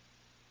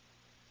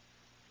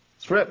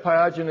 Strep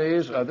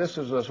pyogenes, this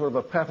is a sort of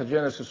a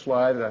pathogenesis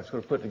slide that I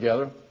sort of put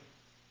together.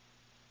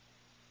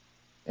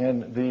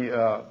 And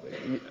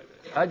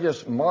I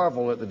just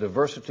marvel at the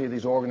diversity of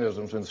these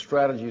organisms and the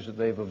strategies that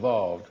they've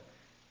evolved.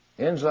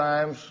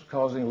 Enzymes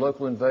causing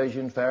local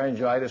invasion,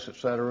 pharyngitis,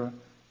 etc.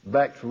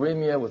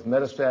 Bacteremia with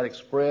metastatic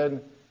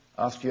spread,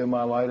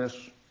 osteomyelitis.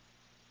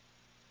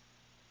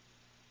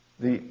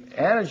 The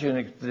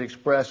antigen that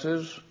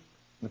expresses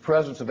the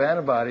presence of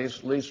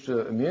antibodies leads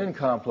to immune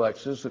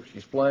complexes which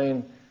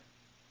explain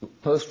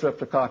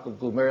post-streptococcal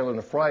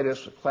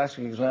glomerulonephritis, a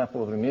classic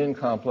example of an immune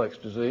complex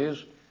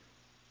disease.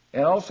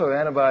 And also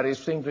antibodies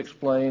seem to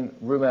explain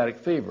rheumatic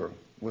fever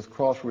with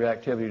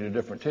cross-reactivity to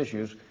different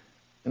tissues.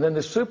 And then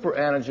the super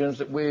antigens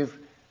that we've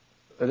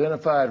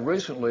identified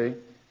recently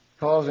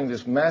causing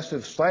this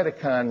massive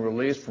cytokine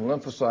release from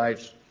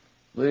lymphocytes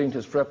leading to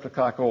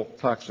streptococcal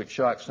toxic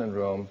shock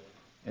syndrome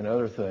and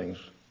other things.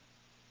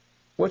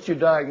 What's your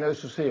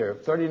diagnosis here?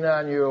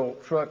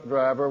 39-year-old truck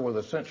driver with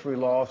a sensory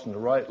loss in the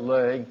right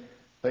leg,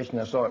 patient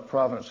I saw at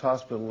Providence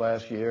Hospital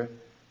last year,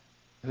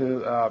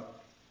 who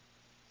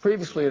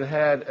previously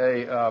had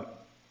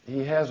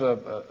he has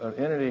an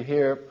entity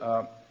here.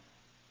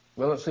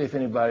 Well, let's see if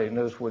anybody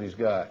knows what he's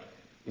got.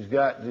 He's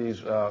got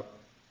these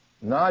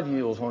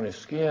nodules on his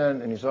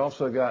skin, and he's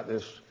also got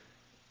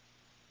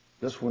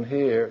this one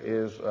here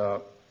is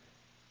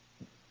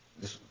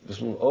this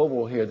little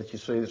oval here that you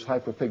see, this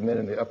hyperpigment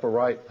in the upper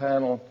right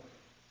panel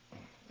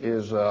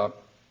is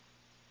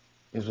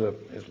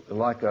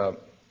like a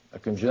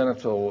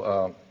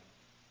congenital,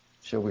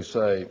 shall we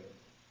say,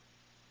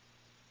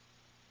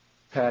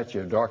 patch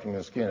of darkening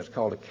of the skin. It's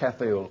called a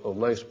cafe au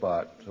lait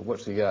spot. So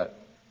what's he got?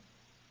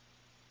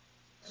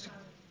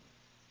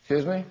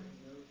 Excuse me?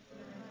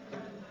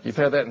 You've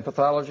had that in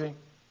pathology?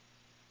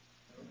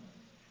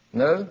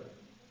 No?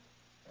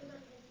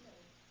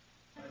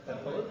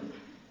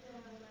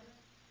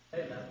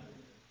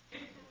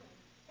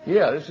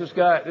 Yeah, this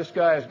guy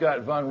has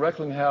got von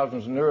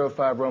Recklinghausen's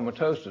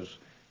neurofibromatosis.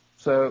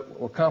 So,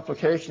 a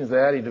complication of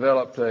that, he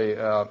developed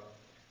a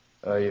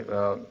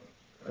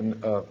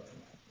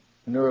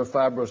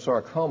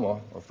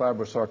neurofibrosarcoma or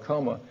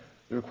fibrosarcoma.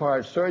 It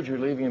required surgery,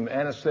 leaving him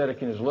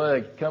anesthetic in his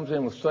leg. He comes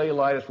in with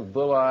cellulitis with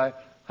bullae,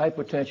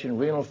 hypotension,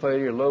 renal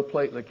failure, low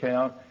platelet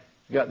count.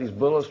 He's got these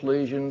bullous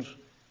lesions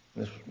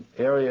in this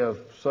area of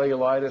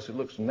cellulitis. It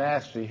looks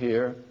nasty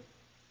here.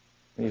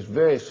 And he's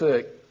very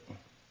sick.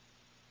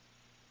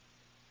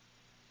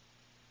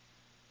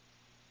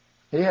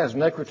 He has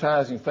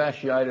necrotizing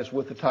fasciitis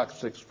with the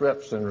toxic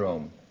strep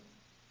syndrome.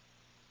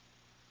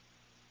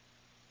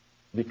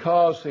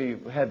 Because he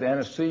had the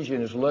anesthesia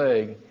in his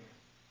leg,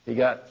 he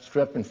got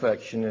strep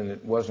infection and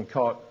it wasn't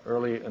caught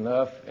early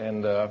enough,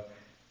 and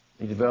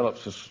he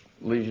develops this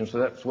lesion, so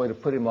that's the way to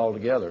put him all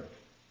together.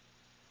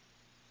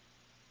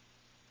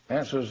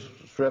 Answers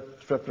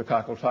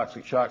streptococcal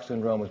toxic shock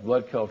syndrome as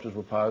blood cultures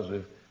were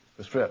positive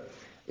for strep.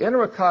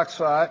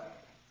 Enterococci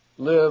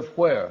live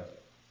where?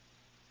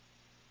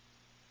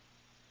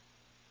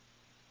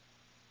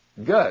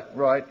 Gut,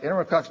 right?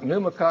 Enterococci,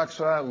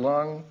 pneumococci,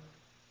 lung.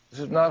 This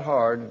is not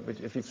hard, but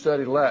if you've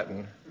studied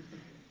Latin.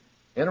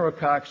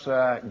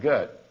 Enterococci,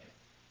 gut.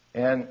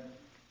 And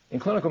in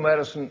clinical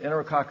medicine,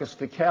 Enterococcus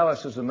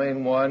faecalis is the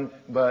main one,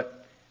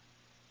 but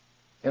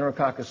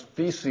Enterococcus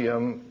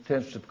faecium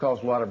tends to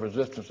cause a lot of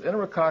resistance.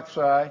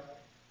 Enterococci,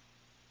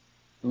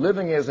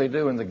 living as they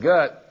do in the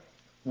gut,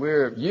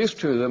 we're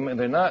used to them, and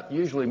they're not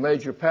usually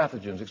major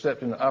pathogens,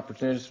 except in an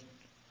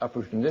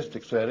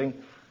opportunistic setting.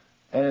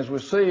 And as we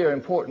see, are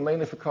important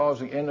mainly for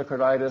causing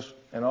endocarditis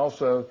and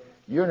also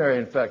urinary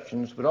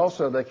infections, but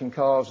also they can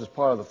cause, as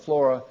part of the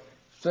flora,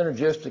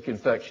 synergistic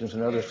infections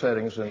in other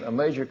settings. And a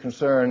major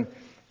concern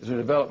is the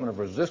development of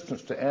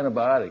resistance to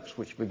antibiotics,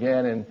 which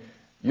began in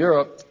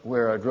Europe,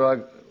 where a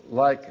drug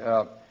like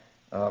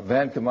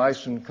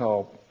vancomycin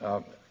called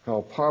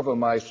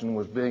parvomycin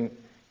was being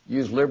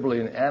used liberally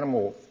in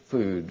animal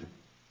food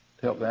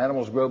to help the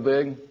animals grow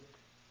big,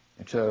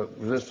 and so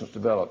resistance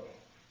developed.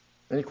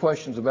 Any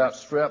questions about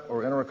strep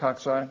or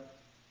enterococci?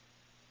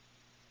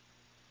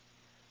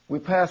 We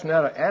pass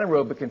now to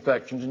anaerobic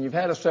infections, and you've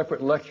had a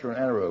separate lecture on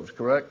anaerobes,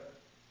 correct?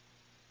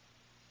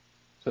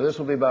 So this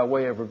will be by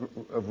way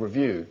of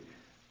review.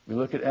 We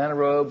look at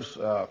anaerobes.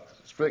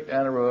 Strict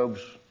anaerobes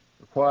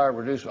require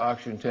reduced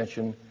oxygen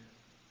tension.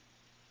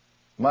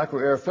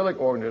 Microaerophilic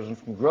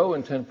organisms can grow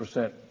in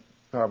 10%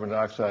 carbon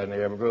dioxide in the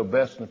air, but grow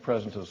best in the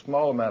presence of a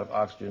small amount of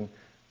oxygen.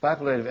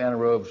 Facultative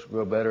anaerobes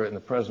grow better in the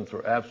presence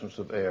or absence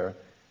of air.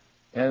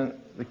 And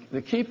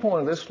the key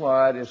point of this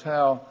slide is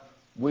how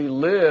we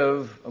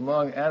live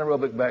among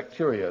anaerobic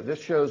bacteria.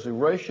 This shows the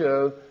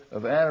ratio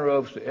of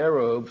anaerobes to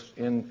aerobes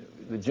in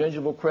the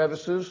gingival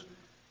crevices,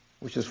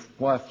 which is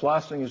why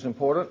flossing is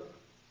important.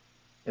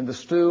 In the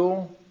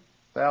stool,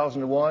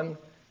 1,000 to 1.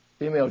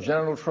 Female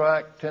genital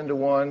tract, 10 to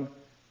 1.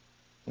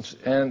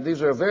 And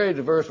these are very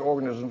diverse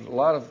organisms, a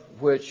lot of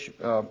which,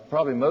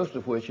 probably most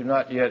of which, have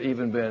not yet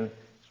even been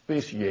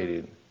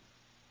speciated,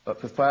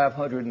 up to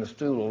 500 in the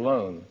stool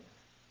alone.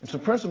 And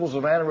some principles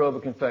of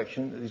anaerobic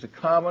infection. These are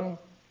common,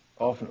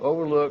 often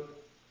overlooked,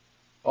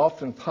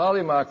 often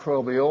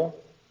polymicrobial,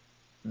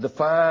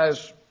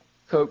 defies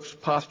Koch's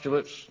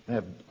postulates, and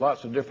have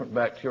lots of different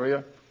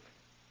bacteria,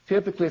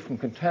 typically from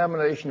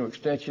contamination or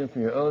extension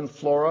from your own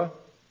flora.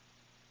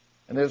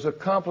 And there's a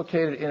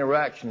complicated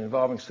interaction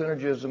involving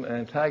synergism and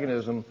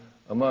antagonism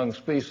among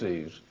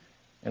species.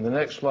 And the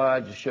next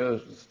slide just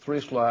shows, 3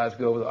 slides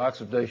go over the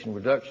oxidation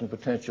reduction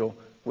potential,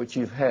 which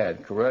you've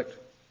had, correct?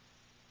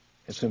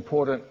 It's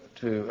important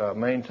to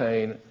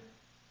maintain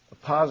a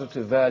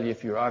positive value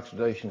for your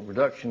oxidation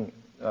reduction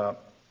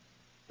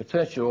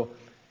potential,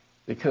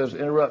 because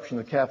interruption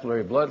of the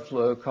capillary blood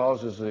flow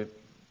causes the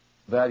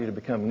value to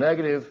become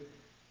negative.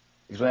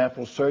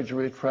 Examples: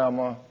 surgery,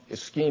 trauma,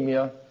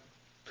 ischemia,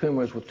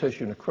 tumors with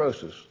tissue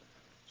necrosis.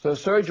 So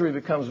surgery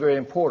becomes very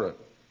important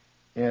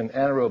in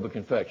anaerobic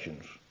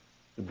infections.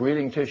 The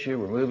breathing tissue,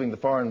 removing the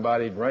foreign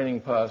body,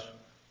 draining pus,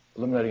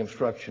 eliminating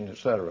obstruction,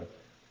 etc.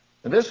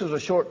 And this is a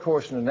short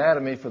course in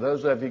anatomy for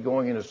those of you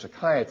going into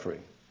psychiatry.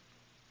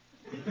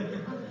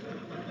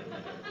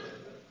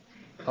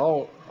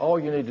 All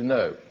you need to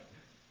know.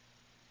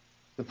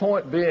 The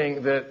point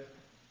being that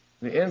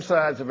the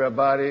insides of our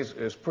bodies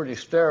is pretty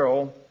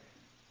sterile,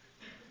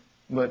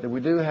 but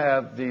we do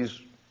have these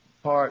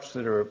parts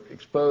that are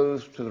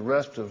exposed to the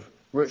rest of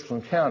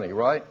Richland County,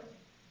 right?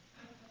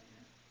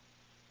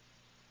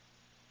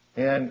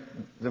 And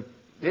the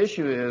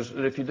issue is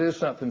that if you do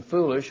something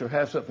foolish or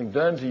have something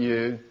done to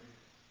you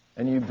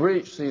and you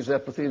breach these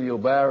epithelial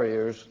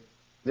barriers,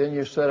 then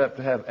you're set up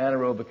to have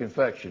anaerobic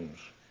infections.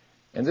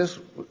 And this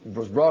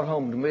was brought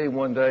home to me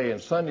one day in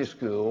Sunday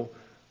school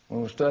when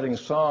we were studying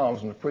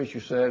Psalms, and the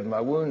preacher said,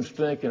 "My wounds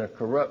stink and are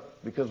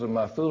corrupt because of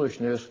my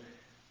foolishness.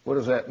 What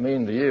does that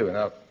mean to you?" And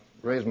I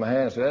raised my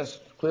hand and said, "That's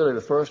clearly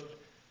the first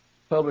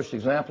published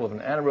example of an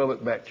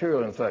anaerobic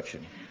bacterial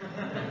infection."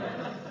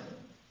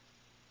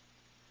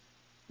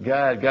 The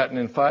guy had gotten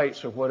in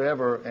fights or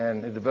whatever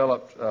and had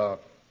developed an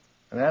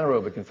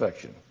anaerobic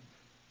infection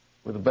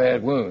with a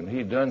bad wound.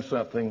 He'd done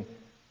something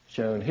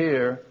shown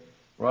here,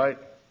 right?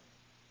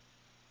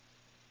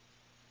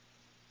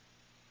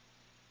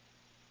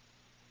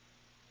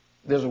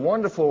 There's a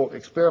wonderful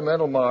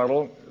experimental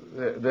model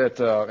that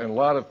in a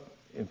lot of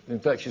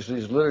infectious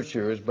disease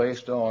literature is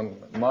based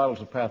on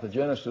models of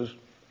pathogenesis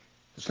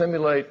to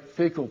simulate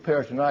fecal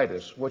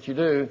peritonitis. What you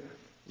do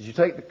is you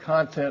take the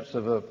contents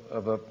of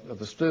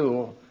the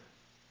stool,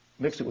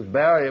 mix it with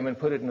barium, and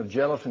put it in a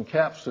gelatin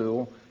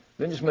capsule.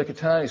 Then just make a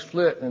tiny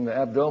slit in the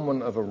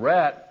abdomen of a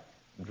rat,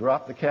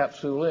 drop the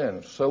capsule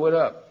in, sew it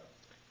up.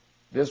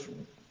 This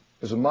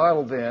is a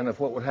model then of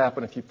what would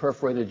happen if you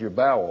perforated your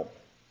bowel.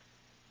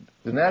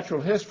 The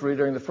natural history,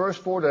 during the first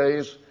 4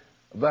 days,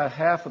 about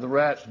half of the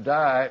rats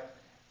die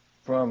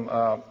from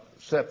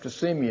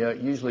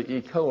septicemia, usually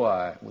E.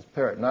 coli, with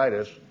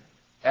peritonitis.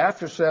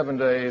 After 7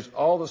 days,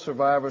 all the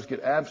survivors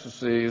get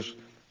abscesses,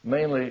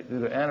 mainly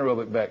due to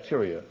anaerobic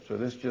bacteria. So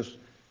this just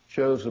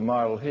shows the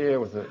model here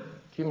with the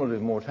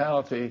cumulative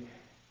mortality,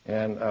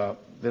 and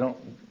they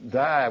don't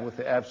die with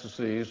the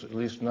abscesses, at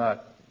least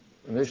not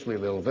initially.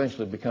 They'll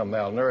eventually become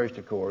malnourished,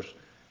 of course,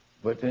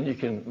 but then you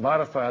can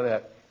modify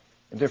that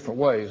in different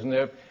ways. And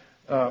there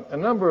are a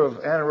number of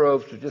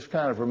anaerobes to just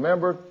kind of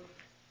remember.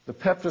 The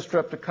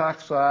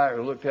peptostreptococci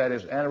are looked at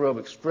as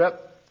anaerobic strep.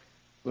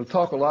 We'll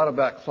talk a lot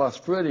about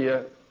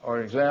Clostridia, or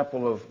an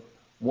example of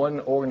one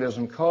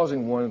organism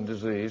causing one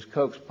disease,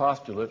 Koch's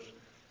postulates.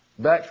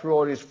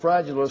 Bacteroides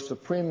fragilis, the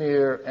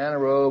premier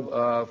anaerobe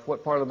of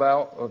what part of the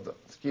bowel?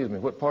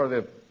 What part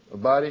of the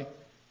body?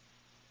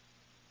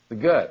 The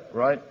gut,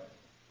 right?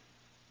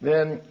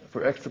 Then,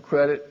 for extra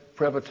credit,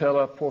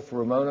 Prevotella,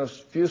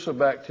 Porphyromonas,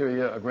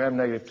 Fusobacteria, a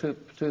gram-negative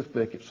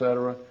toothpick,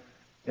 etc.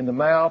 In the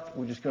mouth,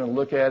 we're just going to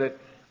look at it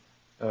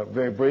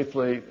very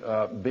briefly.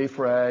 B.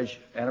 frag,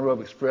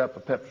 anaerobic strep,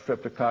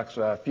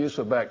 Peptostreptococci,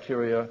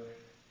 Fusobacteria,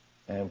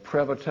 and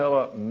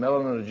Prevotella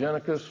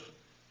melanogenicus.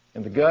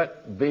 In the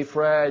gut, B.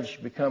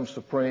 frag becomes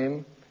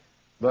supreme,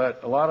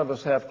 but a lot of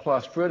us have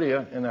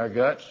Clostridia in our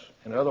guts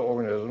and other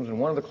organisms, and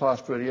one of the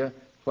Clostridia,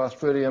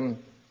 Clostridium,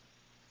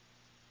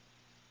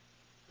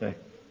 a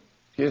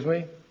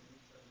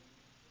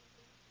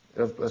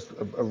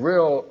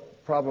real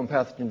problem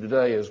pathogen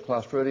today is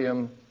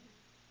Clostridium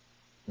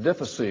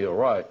difficile,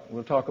 right?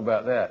 We'll talk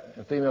about that.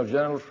 In female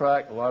genital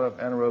tract, a lot of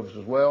anaerobes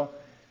as well.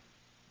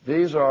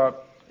 These are,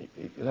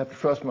 you'll have to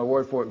trust my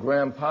word for it,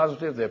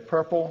 gram-positive. They're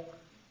purple.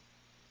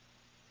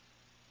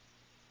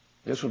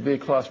 This would be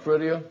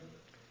Clostridia.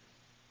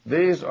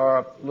 These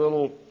are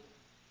little,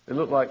 they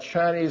look like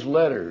Chinese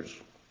letters.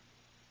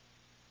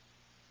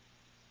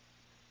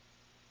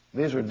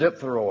 These are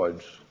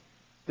diphtheroids.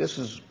 This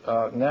is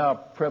now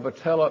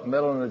Prevotella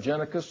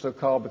melanogenicus, so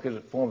called because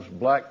it forms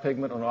black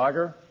pigment on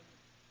agar.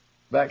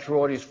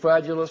 Bacteroides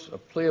fragilis, a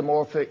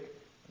pleomorphic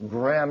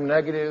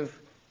gram-negative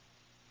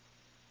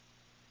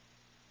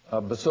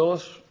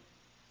bacillus.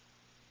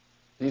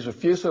 These are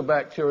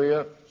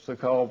fusobacteria, so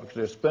called because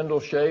they're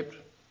spindle-shaped,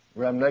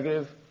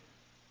 gram-negative.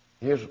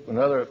 Here's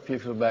another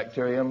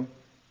fusobacterium,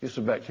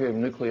 Fusobacterium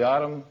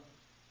nucleatum,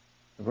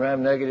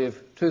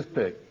 gram-negative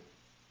toothpick.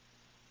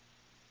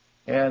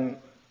 And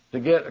to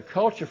get a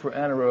culture for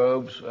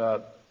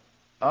anaerobes,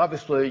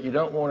 obviously you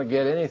don't want to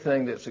get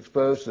anything that's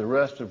exposed to the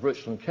rest of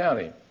Richland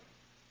County.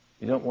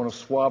 You don't want to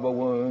swab a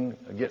wound,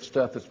 get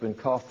stuff that's been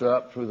coughed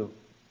up through the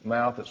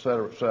mouth, et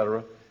cetera, et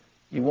cetera.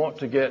 You want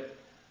to get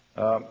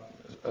a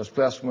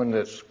specimen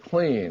that's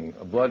clean,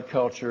 a blood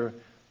culture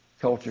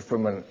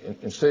from an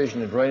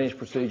incision and drainage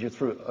procedure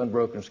through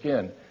unbroken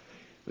skin.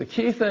 The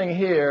key thing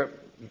here,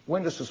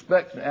 when to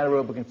suspect an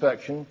anaerobic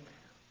infection,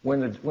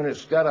 when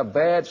it's got a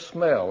bad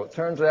smell. It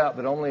turns out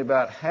that only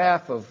about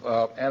half of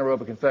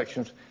anaerobic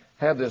infections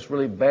have this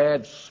really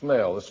bad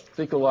smell, this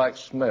fecal-like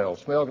smell.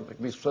 Smell can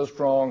be so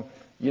strong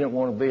you don't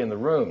want to be in the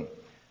room.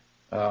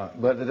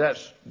 But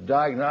that's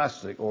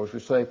diagnostic, or as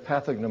we say,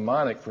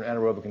 pathognomonic for an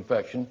anaerobic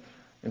infection.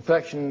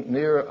 Infection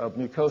near a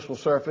mucosal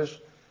surface,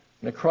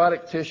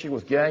 necrotic tissue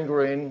with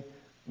gangrene,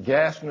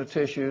 gas in the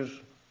tissues,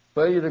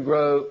 failure to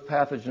grow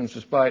pathogens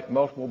despite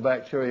multiple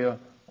bacteria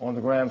on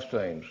the gram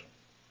stains.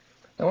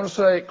 I want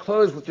to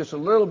close with just a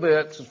little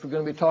bit, since we're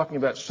going to be talking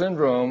about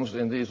syndromes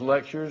in these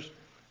lectures,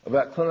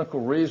 about clinical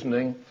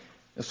reasoning.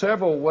 There's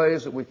several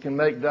ways that we can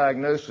make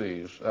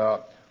diagnoses.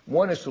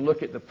 One is to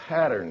look at the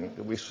pattern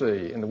that we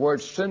see. And the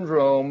word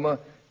syndrome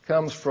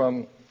comes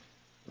from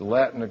the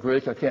Latin or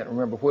Greek, I can't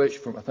remember which,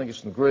 I think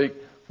it's in the Greek,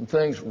 from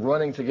things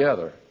running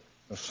together,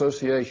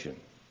 association,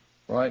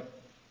 right?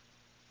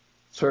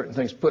 Certain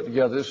things put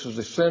together. This is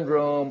the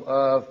syndrome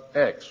of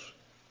X.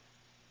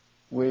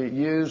 We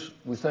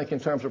think in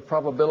terms of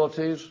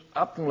probabilities.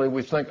 Optimally,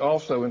 we think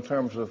also in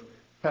terms of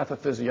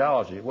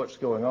pathophysiology, what's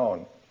going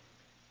on.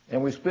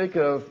 And we speak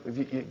of, if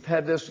you've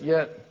had this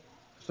yet,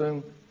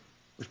 soon,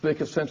 we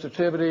speak of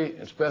sensitivity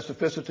and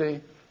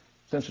specificity.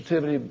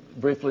 Sensitivity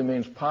briefly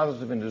means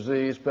positive in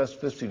disease,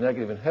 specificity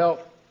negative in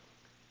health.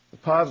 The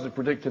positive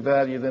predictive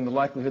value, then the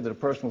likelihood that a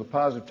person with a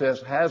positive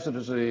test has the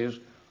disease.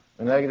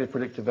 A negative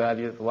predictive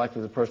value, the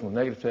likelihood that a person with a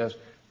negative test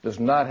does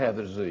not have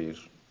the disease.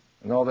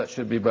 And all that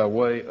should be by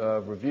way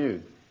of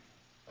review.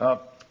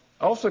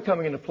 Also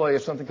coming into play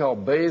is something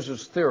called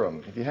Bayes'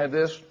 theorem. Have you had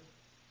this?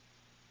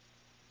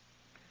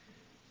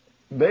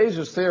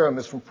 Bayes' theorem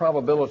is from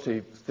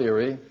probability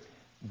theory.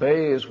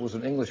 Bayes was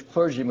an English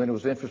clergyman who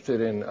was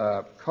interested in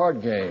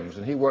card games,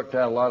 and he worked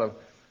out a lot of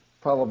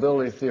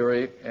probability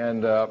theory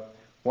and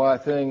why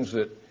things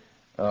that,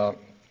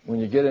 when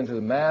you get into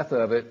the math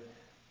of it,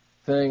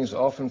 things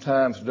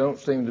oftentimes don't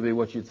seem to be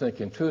what you'd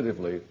think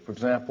intuitively. For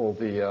example,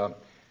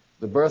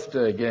 the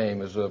birthday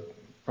game is a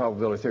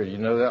probability theory. Do you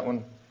know that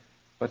one?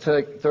 If I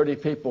take 30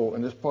 people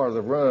in this part of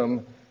the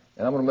room,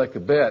 and I'm going to make a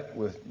bet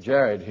with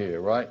Jared here,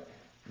 right,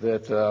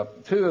 that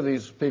 2 of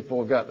these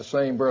people got the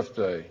same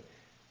birthday.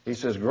 He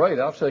says, great,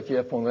 I'll take you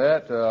up on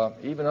that,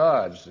 even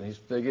odds. And he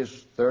figures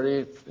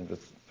 30 into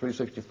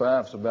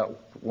 365, it's about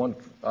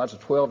odds of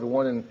 12 to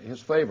 1 in his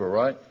favor,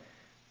 right?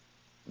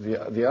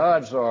 The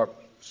odds are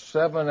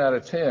 7 out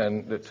of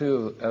 10 that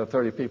 2 out of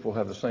 30 people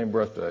have the same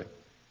birthday.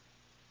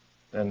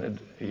 And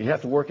you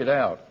have to work it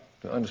out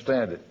to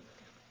understand it.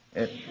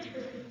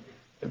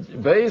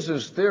 And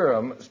Bayes'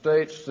 theorem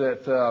states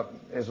that,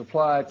 as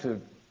applied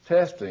to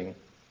testing,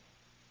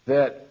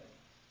 that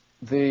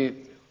the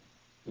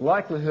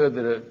likelihood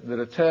that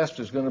a test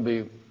is going to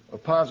be a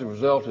positive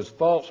result is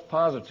false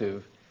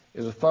positive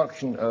is a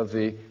function of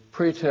the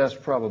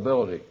pretest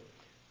probability.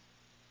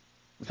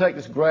 We take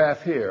this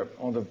graph here.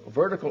 On the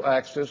vertical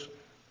axis,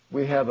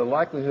 we have the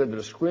likelihood that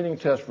a screening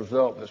test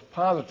result that's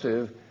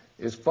positive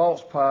is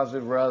false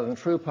positive rather than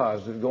true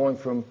positive, going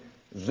from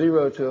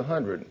 0 to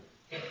 100.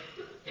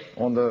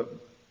 On the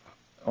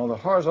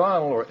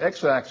horizontal or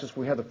x-axis,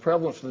 we have the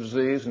prevalence of the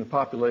disease in the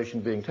population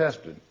being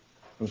tested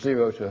from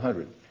 0 to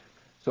 100.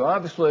 So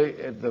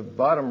obviously, at the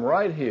bottom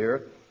right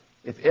here,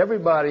 if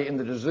everybody in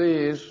the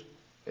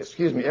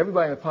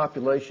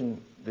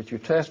population that you're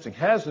testing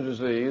has the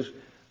disease,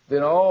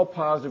 then all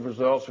positive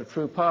results are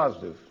true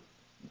positive.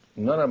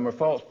 None of them are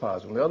false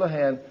positive. On the other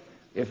hand,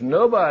 if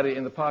nobody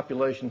in the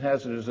population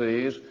has the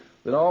disease,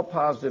 then all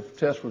positive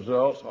test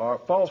results are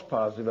false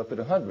positive up at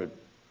 100.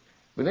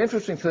 But the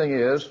interesting thing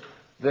is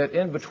that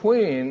in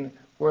between,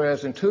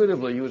 whereas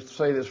intuitively you would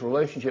say this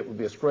relationship would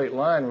be a straight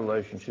line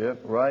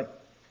relationship, right?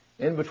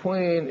 In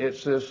between,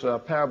 it's this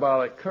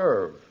parabolic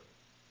curve.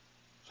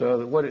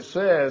 So what it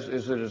says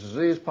is that as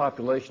disease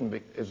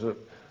population, as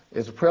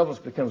the prevalence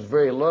becomes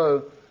very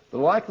low, the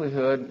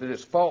likelihood that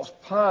it's false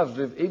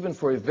positive, even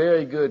for a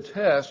very good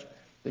test,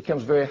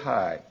 becomes very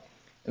high.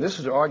 And this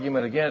is an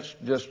argument against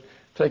just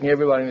taking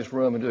everybody in this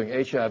room and doing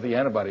HIV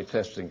antibody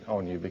testing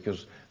on you,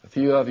 because a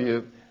few of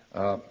you,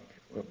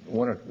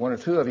 one or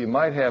two of you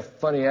might have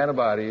funny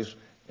antibodies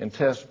and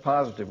test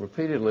positive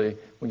repeatedly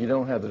when you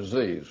don't have the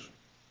disease.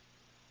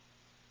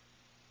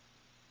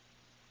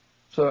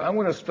 So I'm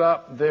going to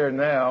stop there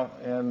now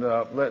and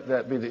let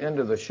that be the end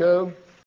of the show.